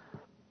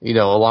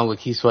 Along with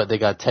Keith Sweat, they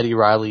got Teddy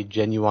Riley,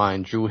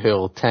 Genuine, Drew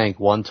Hill, Tank,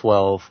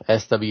 112,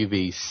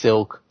 SWV,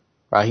 Silk,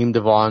 Raheem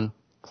DeVaughn,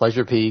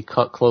 Pleasure P,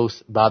 Cut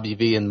Close, Bobby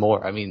V, and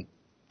more. I mean,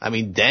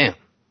 damn.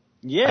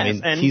 Yes.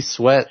 And Keith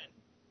Sweat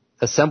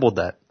assembled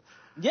that.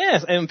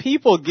 Yes, and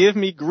people give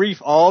me grief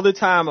all the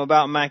time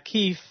about my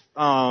Keith,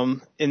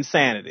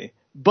 insanity.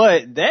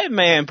 But that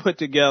man put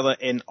together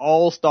an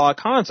all-star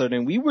concert,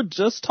 and we were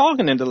just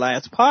talking in the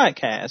last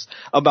podcast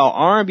about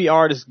R&B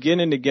artists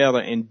getting together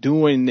and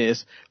doing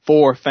this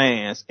for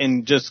fans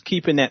and just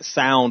keeping that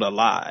sound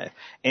alive.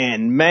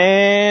 And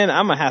man,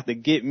 I'm gonna have to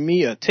get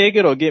me a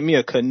ticket or get me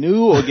a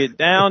canoe or get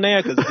down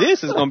there because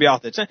this is gonna be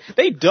off the chain.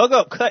 They dug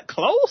up Cut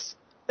Close.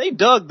 They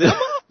dug them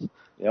up.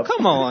 Yep.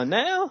 Come on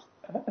now.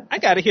 I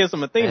gotta hear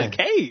some Athena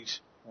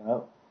Cage.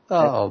 Yep.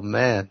 Oh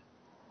man.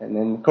 And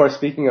then, of course,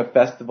 speaking of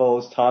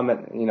festivals, Tom,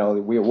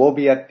 we will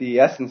be at the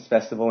Essence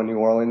Festival in New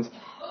Orleans.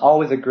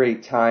 Always a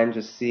great time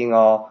just seeing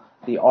all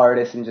the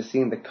artists and just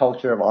seeing the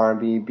culture of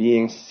R&B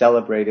being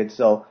celebrated.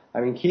 So I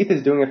mean, Keith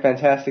is doing a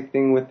fantastic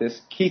thing with this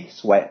Keith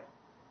Sweat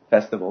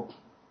Festival.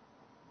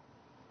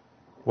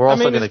 We're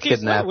also going to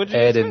kidnap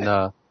Ed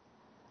and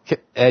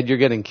Ed, you're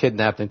getting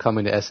kidnapped and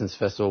coming to Essence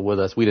Festival with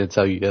us. We didn't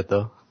tell you yet,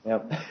 though.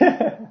 Yep.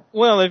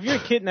 Well, if you're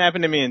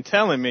kidnapping me and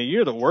telling me,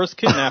 you're the worst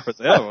kidnappers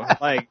ever.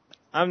 Like,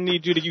 I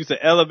need you to use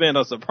the element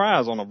of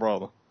surprise on a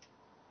brother.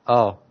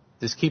 Oh,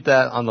 just keep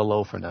that on the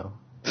low for now.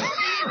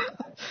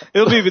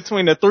 It'll be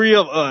between the three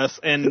of us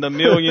and the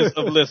millions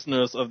of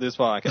listeners of this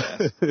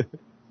podcast.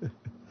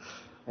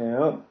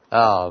 Yep.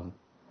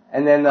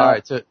 And then, all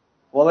right,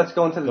 well, let's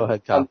go into the. Go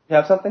ahead, Kyle. You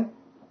have something?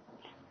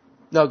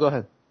 No, go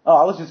ahead. Oh,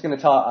 I was just going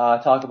to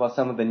talk about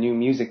some of the new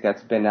music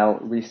that's been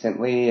out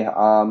recently.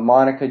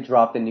 Monica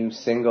dropped a new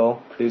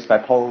single produced by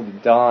Polo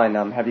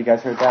Dawn. Have you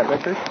guys heard that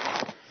record?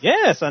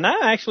 Yes, and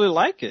I actually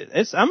like it.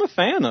 I'm a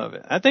fan of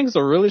it. I think it's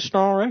a really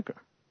strong record.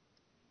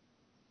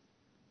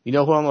 You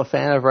know who I'm a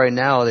fan of right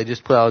now? They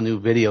just put out a new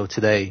video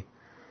today,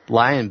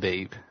 Lion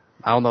Babe.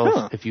 I don't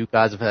know if you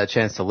guys have had a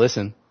chance to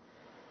listen,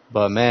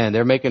 but man,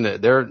 they're making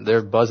it.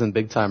 They're buzzing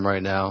big time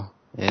right now.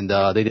 And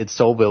they did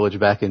Soul Village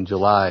back in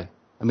January.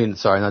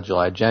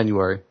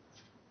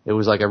 It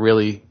was like a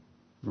really,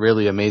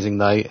 really amazing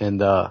night,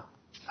 and I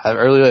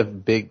really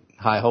have big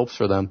high hopes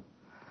for them.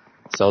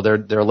 So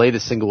their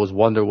latest single was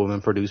Wonder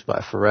Woman, produced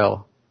by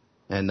Pharrell,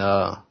 and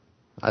I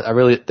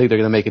really think they're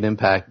going to make an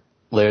impact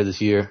later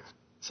this year.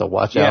 So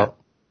watch out.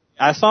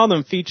 I saw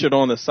them featured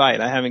on the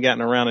site. I haven't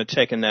gotten around to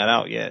checking that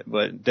out yet,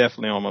 but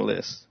definitely on my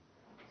list.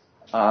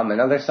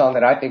 Another song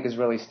that I think is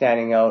really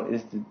standing out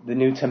is the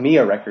new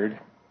Tamia record.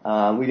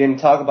 We didn't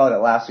talk about it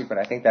last week, but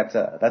I think that's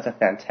a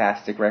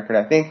fantastic record.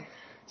 I think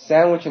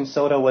Sandwich and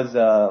Soda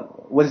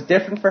was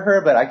different for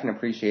her, but I can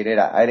appreciate it.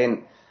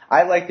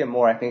 I liked it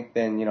more, I think,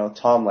 than,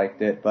 Tom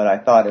liked it, but I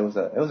thought it was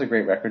a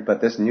great record.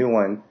 But this new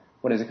one,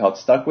 what is it called?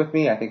 Stuck With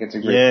Me? I think it's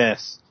a great.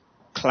 Yes.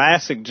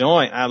 Classic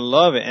joint. I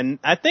love it. And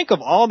I think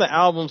of all the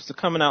albums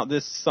coming out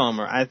this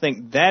summer, I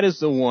think that is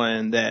the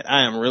one that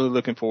I am really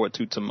looking forward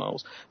to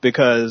most,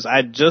 because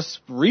I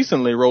just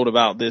recently wrote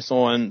about this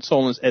on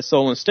Soul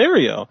and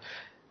Stereo.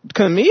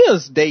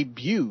 Camilla's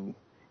debut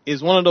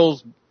is one of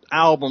those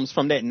albums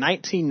from that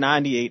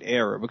 1998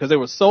 era, because there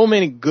were so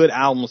many good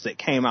albums that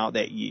came out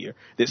that year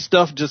that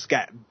stuff just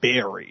got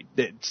buried,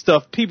 that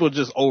stuff people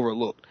just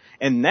overlooked.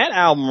 And that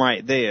album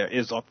right there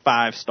is a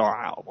 5-star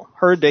album.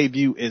 Her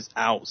debut is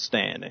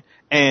outstanding.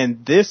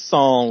 And this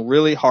song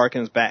really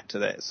harkens back to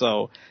that.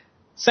 So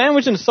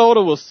Sandwich and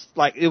Soda was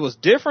like, it was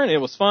different. It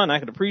was fun. I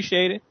could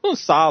appreciate it. It was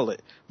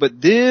solid.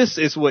 But this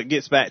is what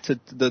gets back to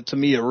the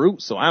Tamia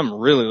roots. So I'm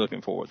really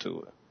looking forward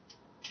to it.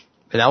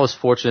 And I was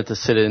fortunate to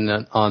sit in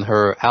on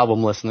her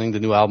album listening.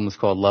 The new album is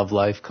called Love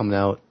Life, coming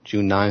out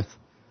June 9th.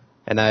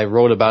 And I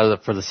wrote about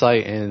it for the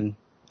site, and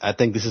I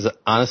think this is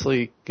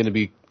honestly going to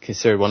be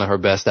considered one of her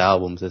best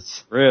albums.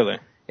 It's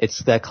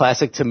that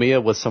classic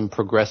Tamia with some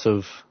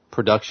progressive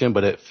production,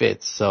 but it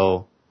fits.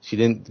 So she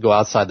didn't go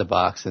outside the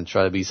box and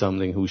try to be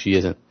something who she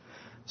isn't.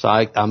 So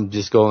I'm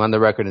just going on the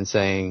record and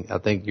saying I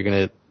think you're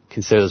going to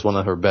consider this one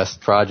of her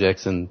best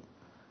projects, and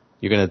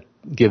you're going to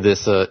give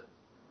this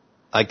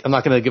I'm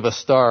not going to give a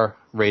star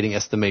rating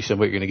estimation of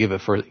what you're going to give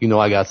it for.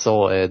 I got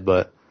soul, Ed,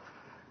 but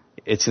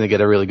it's going to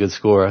get a really good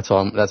score.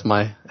 That's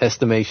my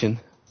estimation.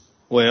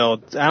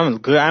 Well,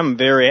 I'm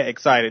very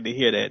excited to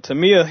hear that.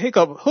 Tamia,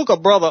 hook a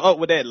brother up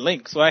with that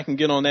link so I can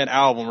get on that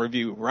album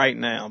review right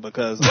now,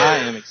 because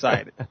I am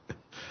excited.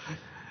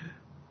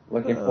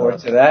 Looking forward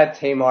to that.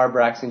 Tamar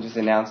Braxton just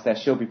announced that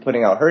she'll be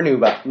putting out her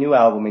new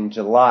album in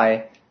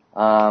July.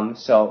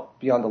 So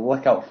be on the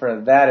lookout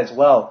for that as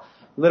well.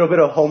 A little bit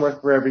of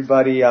homework for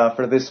everybody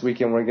for this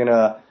week, and we're going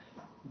to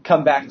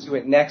come back to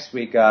it next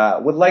week.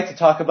 Would like to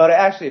talk about it.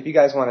 Actually, if you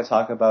guys want to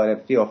talk about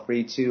it, feel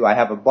free to. I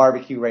have a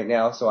barbecue right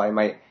now, so I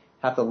might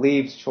have to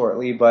leave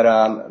shortly. But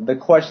the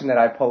question that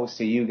I pose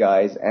to you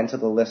guys and to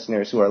the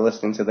listeners who are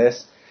listening to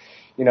this,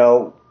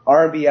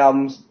 R&B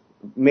albums,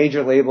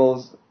 major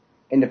labels,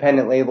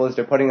 independent labels,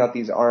 they're putting out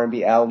these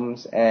R&B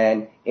albums,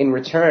 and in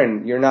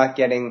return, you're not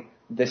getting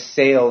the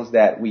sales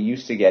that we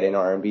used to get in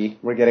R&B.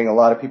 We're getting a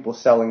lot of people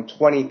selling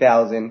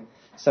 20,000,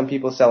 some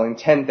people selling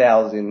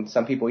 10,000,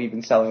 some people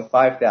even selling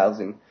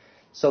 5,000.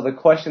 So the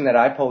question that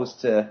I pose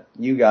to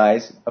you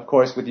guys, of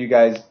course, with you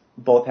guys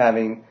both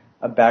having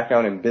a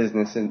background in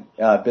business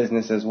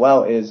as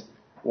well, is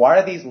why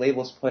are these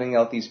labels putting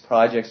out these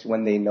projects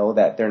when they know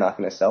that they're not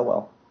going to sell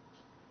well?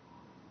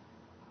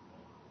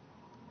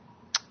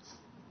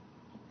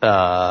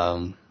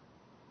 I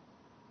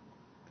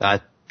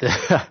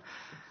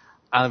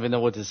don't even know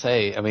what to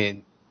say. I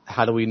mean,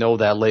 how do we know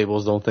that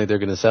labels don't think they're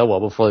going to sell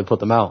well before they put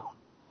them out?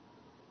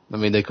 I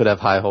mean, they could have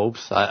high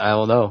hopes. I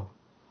don't know.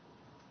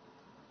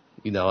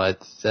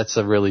 That's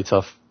a really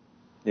tough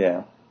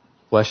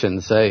question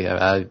to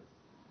say.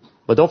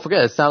 But don't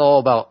forget, it's not all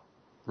about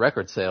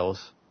record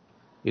sales.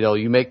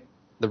 You make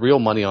the real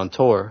money on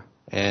tour.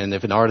 And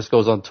if an artist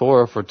goes on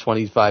tour for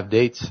 25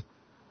 dates,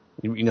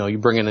 you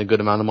bring in a good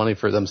amount of money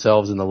for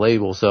themselves and the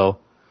label. So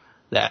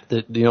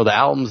the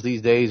albums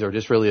these days are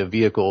just really a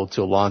vehicle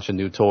to launch a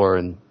new tour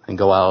and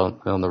go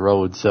out on the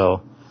road.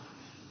 So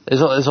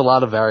There's a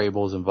lot of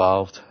variables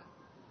involved.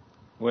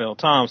 Well,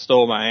 Tom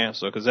stole my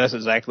answer because that's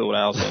exactly what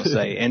I was going to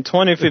say. In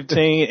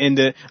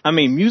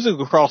 2015, music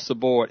across the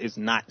board is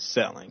not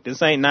selling.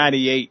 This ain't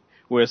 98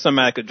 where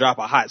somebody could drop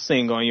a hot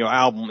single on your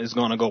album is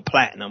going to go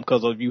platinum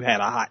because of you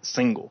had a hot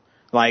single.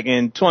 Like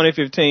in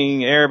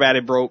 2015, everybody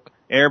broke.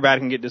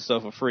 Everybody can get this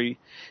stuff for free.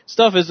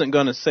 Stuff isn't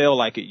going to sell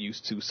like it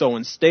used to. So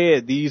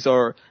instead, these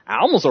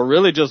albums are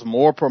really just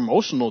more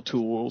promotional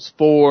tools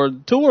for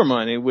tour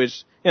money,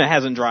 which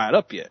hasn't dried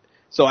up yet.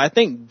 So I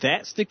think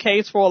that's the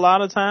case for a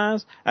lot of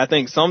times. I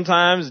think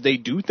sometimes they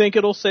do think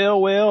it'll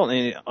sell well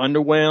and it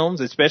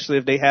underwhelms, especially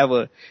if they have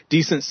a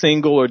decent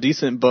single or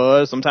decent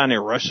buzz. Sometimes they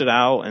rush it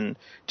out and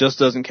just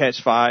doesn't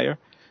catch fire.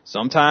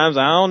 Sometimes,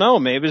 I don't know,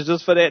 maybe it's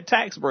just for that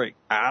tax break.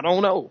 I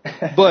don't know.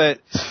 But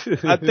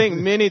I think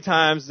many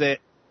times that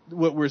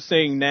what we're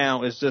seeing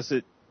now is just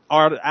that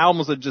our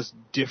albums are just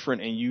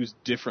different and used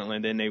differently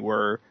than they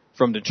were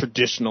from the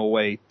traditional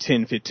way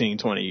 10, 15,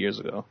 20 years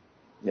ago.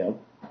 Yep.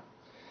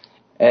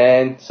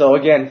 And so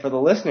again, for the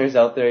listeners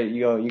out there,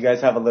 you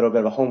guys have a little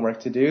bit of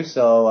homework to do.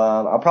 So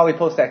I'll probably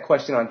post that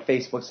question on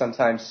Facebook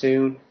sometime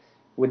soon.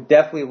 Would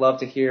definitely love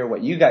to hear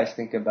what you guys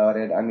think about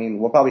it. I mean,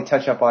 we'll probably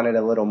touch up on it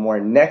a little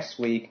more next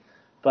week.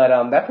 But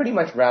that pretty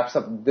much wraps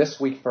up this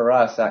week for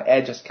us.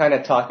 Ed, just kind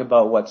of talk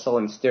about what Soul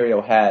in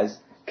Stereo has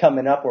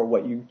coming up or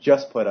what you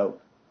just put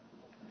out.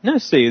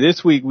 Let's see.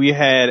 This week we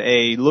had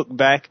a look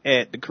back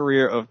at the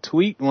career of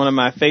Tweet, one of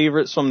my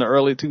favorites from the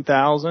early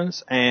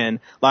 2000s. And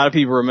a lot of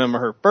people remember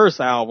her first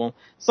album.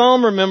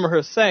 Some remember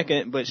her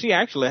second, but she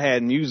actually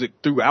had music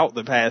throughout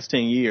the past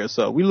 10 years.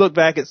 So we look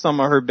back at some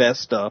of her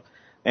best stuff.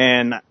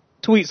 And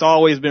Tweet's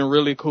always been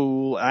really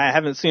cool. I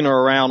haven't seen her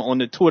around on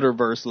the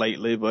Twitterverse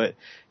lately, but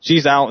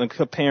she's out and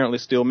apparently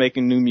still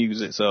making new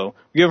music. So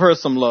give her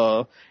some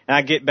love. And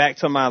I get back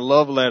to my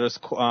love letters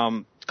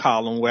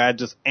column where I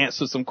just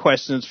answer some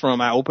questions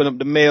from. I open up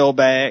the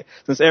mailbag.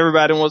 Since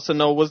everybody wants to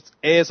know what's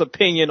Ed's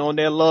opinion on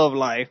their love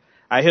life,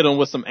 I hit them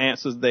with some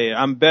answers there.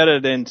 I'm better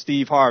than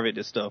Steve Harvey at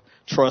this stuff.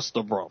 Trust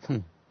the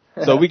brother.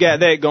 So we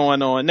got that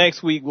going on.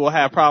 Next week we'll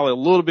have probably a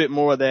little bit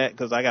more of that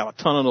because I got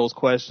a ton of those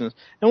questions.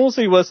 And we'll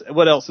see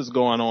what else is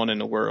going on in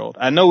the world.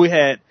 I know we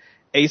had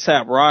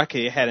A$AP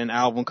Rocky had an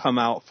album come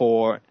out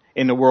for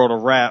In the World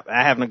of Rap.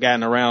 I haven't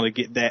gotten around to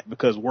get that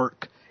because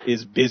work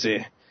is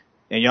busy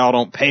and y'all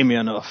don't pay me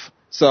enough.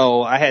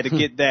 So I had to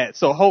get that.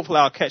 So hopefully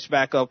I'll catch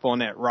back up on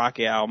that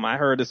Rocky album. I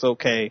heard it's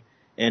okay.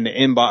 And the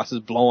inbox is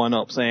blowing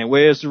up saying,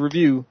 where's the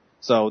review?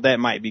 So that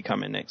might be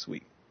coming next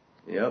week.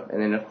 Yep.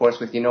 And then of course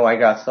with You Know I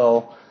Got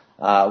Soul,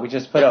 we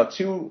just put out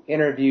 2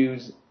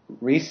 interviews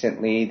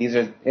recently. These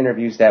are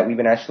interviews that we've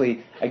been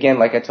actually, again,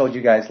 like I told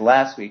you guys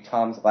last week,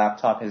 Tom's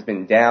laptop has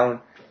been down.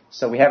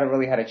 So we haven't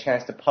really had a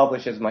chance to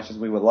publish as much as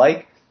we would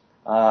like.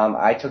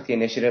 I took the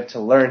initiative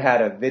to learn how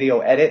to video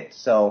edit,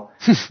 so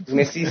you're going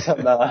to see some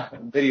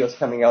videos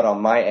coming out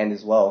on my end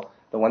as well.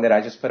 The one that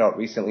I just put out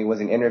recently was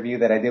an interview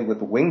that I did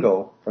with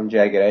Wingo from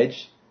Jagged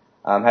Edge.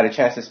 Had a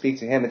chance to speak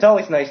to him. It's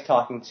always nice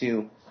talking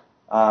to,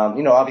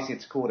 obviously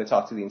it's cool to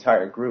talk to the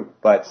entire group,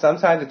 but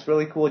sometimes it's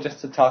really cool just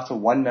to talk to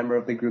one member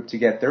of the group to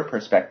get their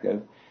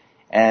perspective.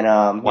 And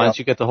why don't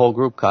you get the whole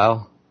group,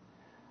 Kyle?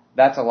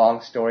 That's a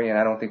long story, and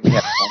I don't think we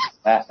have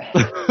time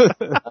for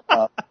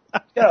that.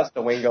 Shout out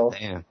to Wingo.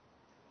 Damn.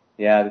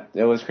 Yeah,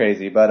 it was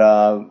crazy. But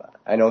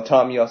I know,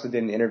 Tom, you also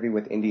did an interview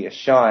with India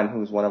Shawn,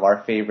 who's one of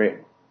our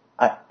favorite,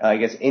 I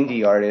guess,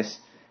 indie artists.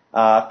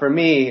 For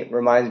me, it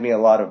reminds me a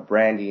lot of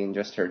Brandy and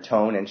just her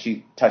tone, and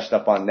she touched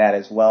up on that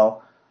as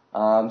well.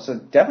 So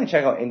definitely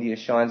check out India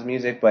Shawn's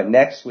music. But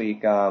next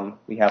week,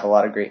 we have a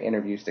lot of great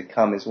interviews to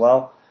come as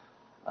well.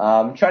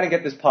 Trying to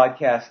get this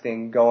podcast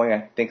thing going.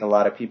 I think a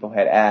lot of people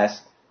had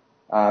asked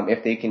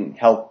if they can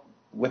help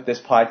with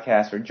this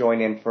podcast or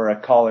join in for a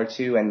call or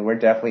two, and we're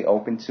definitely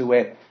open to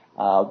it.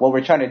 What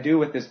we're trying to do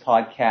with this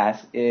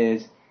podcast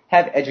is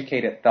have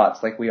educated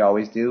thoughts like we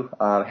always do,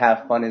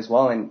 have fun as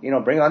well, and,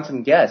 bring on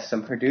some guests,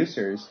 some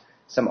producers,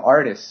 some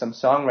artists, some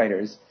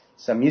songwriters,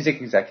 some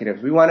music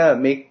executives. We want to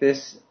make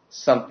this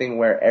something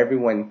where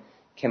everyone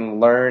can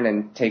learn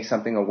and take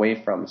something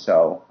away from.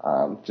 So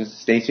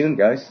just stay tuned,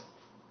 guys.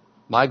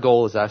 My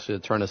goal is actually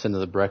to turn us into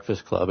the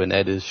Breakfast Club, and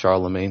Ed is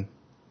Charlemagne.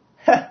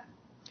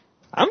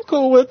 I'm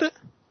cool with it.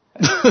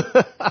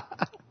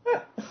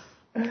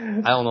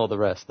 I don't know the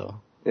rest,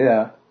 though.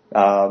 Yeah.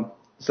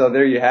 So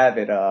there you have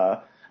it.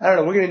 I don't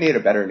know. We're going to need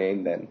a better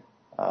name then.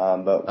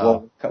 But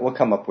we'll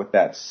come up with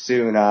that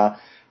soon. But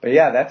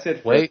yeah, that's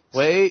it. Wait.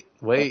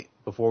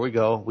 Before we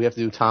go, we have to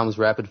do Tom's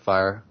rapid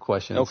fire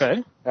questions.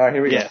 Okay. All right,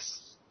 here we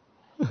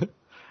go.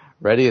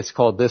 Ready? It's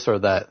called This or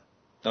That.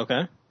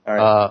 Okay. All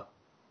right.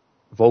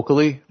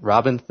 Vocally,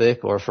 Robin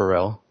Thicke or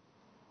Pharrell?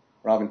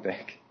 Robin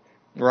Thicke.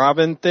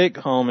 Robin Thicke,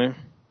 homie.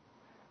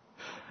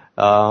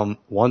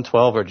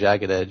 112 or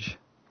Jagged Edge?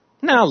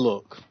 Now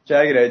look.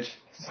 Jagged Edge.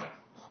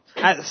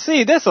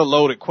 See, that's a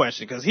loaded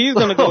question because he's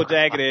going to go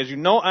Jagged Edge.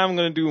 I'm going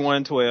to do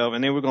 112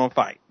 and then we're going to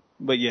fight.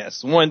 But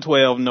yes,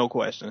 112, no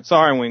question.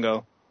 Sorry,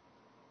 Wingo.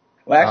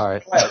 Well,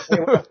 actually,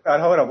 all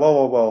right. Hold on.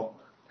 Whoa.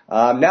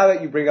 Now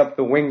that you bring up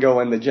the Wingo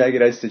and the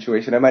Jagged Edge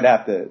situation, I might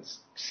have to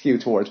skew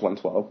towards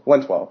 112.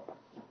 112.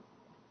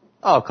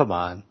 Oh, come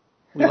on.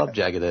 We love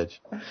Jagged Edge.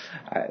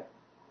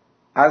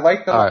 I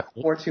liked them All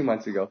right. 2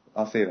 months ago.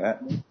 I'll say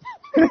that.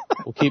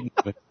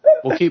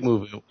 We'll keep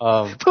moving.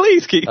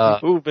 Please keep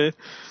moving.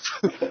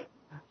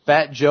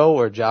 Fat Joe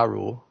or Ja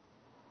Rule?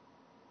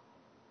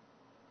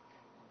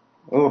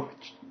 Oh,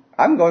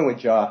 I'm going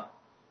with Ja.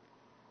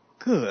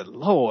 Good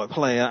Lord,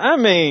 player. I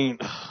mean,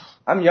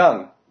 I'm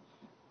young.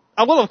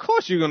 well, of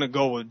course you're gonna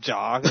go with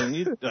Ja, and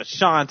you,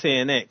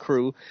 Shantae and that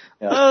crew.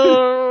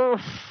 Yeah.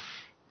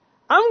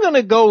 I'm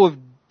gonna go with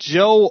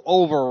Joe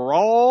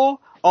overall,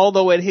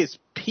 although at his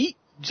peak,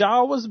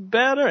 Ja was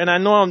better, and I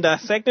know I'm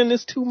dissecting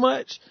this too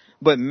much,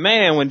 but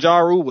man, when Ja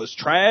Rule was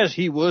trash,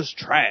 he was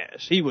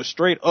trash. He was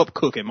straight up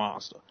Cookie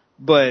Monster.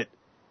 But,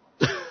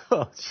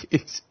 Oh,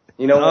 jeez.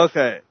 You know what?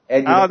 okay,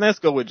 Ed, let's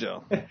go with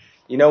Joe.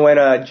 You know when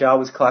Ja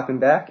was clapping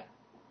back?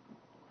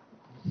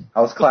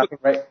 I was clapping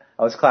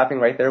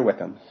right there with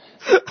him.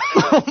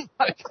 Oh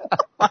my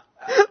God.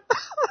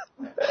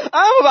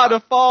 I'm about to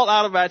fall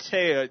out of my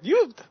chair.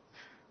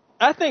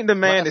 I think the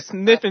man is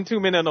sniffing too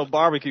many of those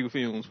barbecue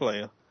fumes,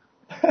 player.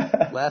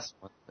 Last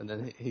one, and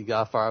then he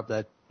got far up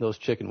those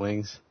chicken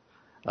wings.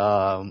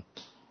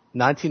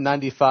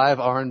 1995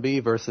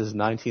 R&B versus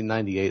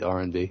 1998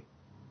 R&B.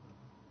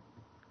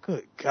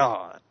 Good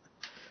God.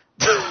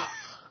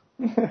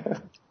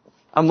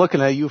 I'm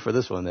looking at you for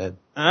this one, Ed.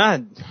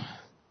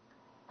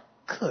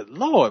 Good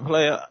Lord,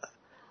 player.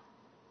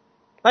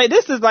 Like,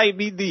 this is like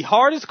the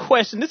hardest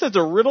question. This is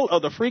the riddle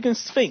of the freaking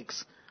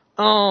Sphinx.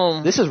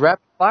 This is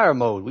rapid fire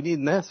mode. We need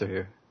an answer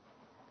here.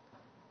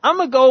 I'm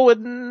gonna go with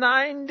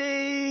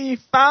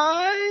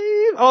 95.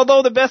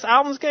 Although the best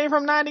albums came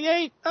from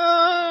 98.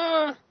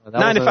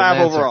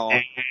 95 overall.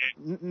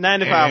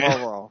 95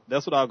 overall.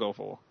 That's what I'll go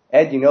for.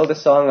 Ed, you know the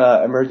song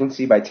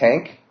 "Emergency" by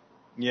Tank?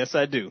 Yes,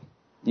 I do.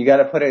 You got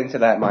to put it into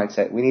that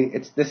mindset.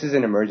 This is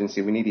an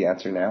emergency. We need the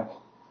answer now.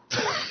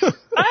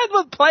 I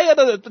would play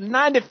it.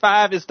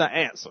 95 is the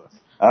answer.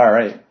 All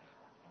right.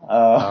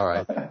 All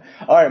right.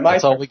 All right.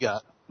 That's all we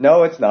got.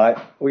 No, it's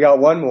not. We got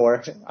one more.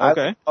 Okay.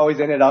 I always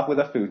ended up with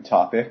a food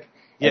topic.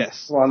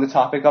 Yes. We're on the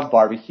topic of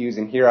barbecues,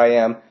 and here I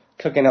am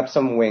cooking up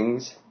some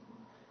wings.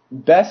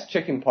 Best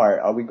chicken part?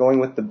 Are we going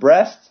with the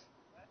breast,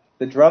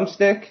 the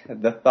drumstick,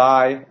 the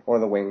thigh, or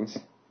the wings?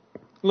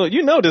 Look,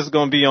 you know this is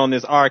going to be on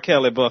this R.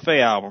 Kelly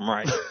Buffet album,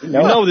 right? You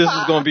know this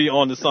is going to be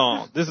on the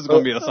song. This is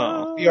going to be the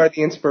song. We are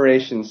the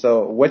inspiration,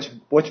 so which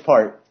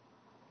part?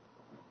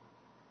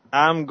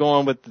 I'm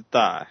going with the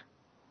thigh.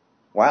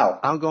 Wow.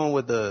 I'm going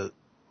with the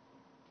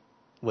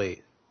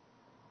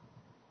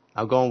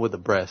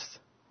breast.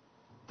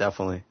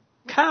 Definitely.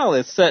 Kyle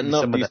is setting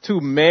up these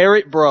two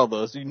married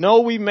brothers. You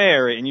know we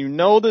married, and you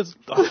know this.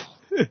 We're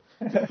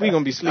going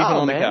to be sleeping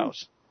on the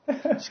couch.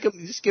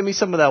 Just give me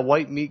some of that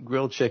white meat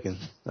grilled chicken.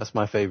 That's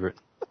my favorite.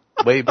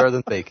 Way better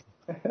than bacon.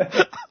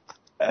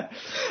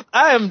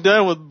 I am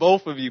done with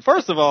both of you.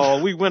 First of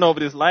all, we went over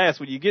this last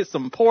week. You get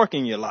some pork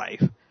in your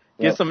life.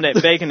 Get some of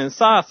that bacon and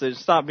sausage.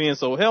 Stop being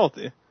so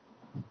healthy.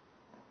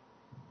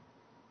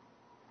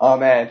 Oh,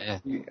 man.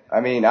 Yeah.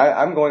 I mean,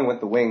 I'm going with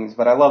the wings,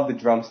 but I love the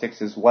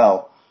drumsticks as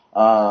well.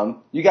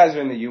 You guys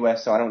are in the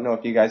U.S., so I don't know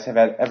if you guys have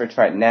ever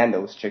tried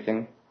Nando's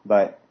chicken,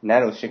 but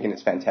Nando's chicken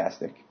is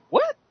fantastic.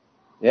 What?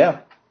 Yeah.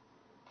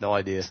 No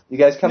idea. You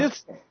guys come...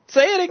 Just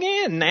say it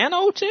again.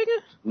 Nano chicken?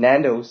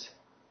 Nando's.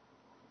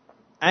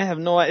 I have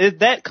no idea.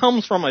 That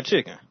comes from a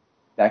chicken.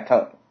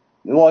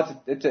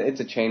 Well, it's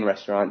a chain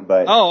restaurant,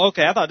 but... Oh,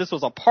 okay. I thought this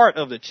was a part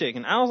of the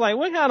chicken. I was like,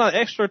 what kind of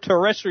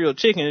extraterrestrial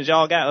chicken is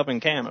y'all got up in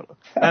Canada?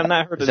 I've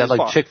not heard of this. Is that like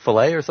part.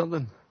 Chick-fil-A or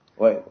something?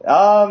 What?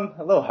 A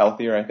little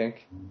healthier, I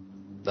think.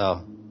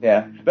 Oh.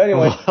 Yeah. But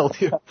anyway,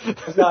 healthier.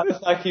 let's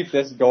not keep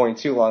this going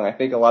too long. I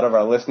think a lot of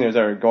our listeners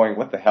are going,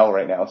 what the hell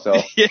right now, so...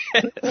 Yes.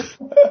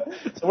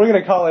 So we're going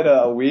to call it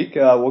a week.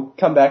 We'll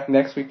come back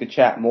next week to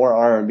chat more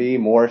R&B,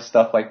 more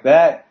stuff like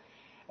that.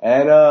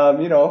 And,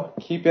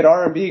 keep it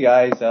R&B,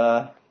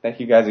 guys.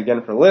 Thank you guys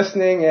again for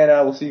listening, and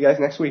we'll see you guys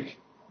next week.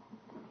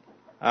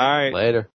 All right. Later.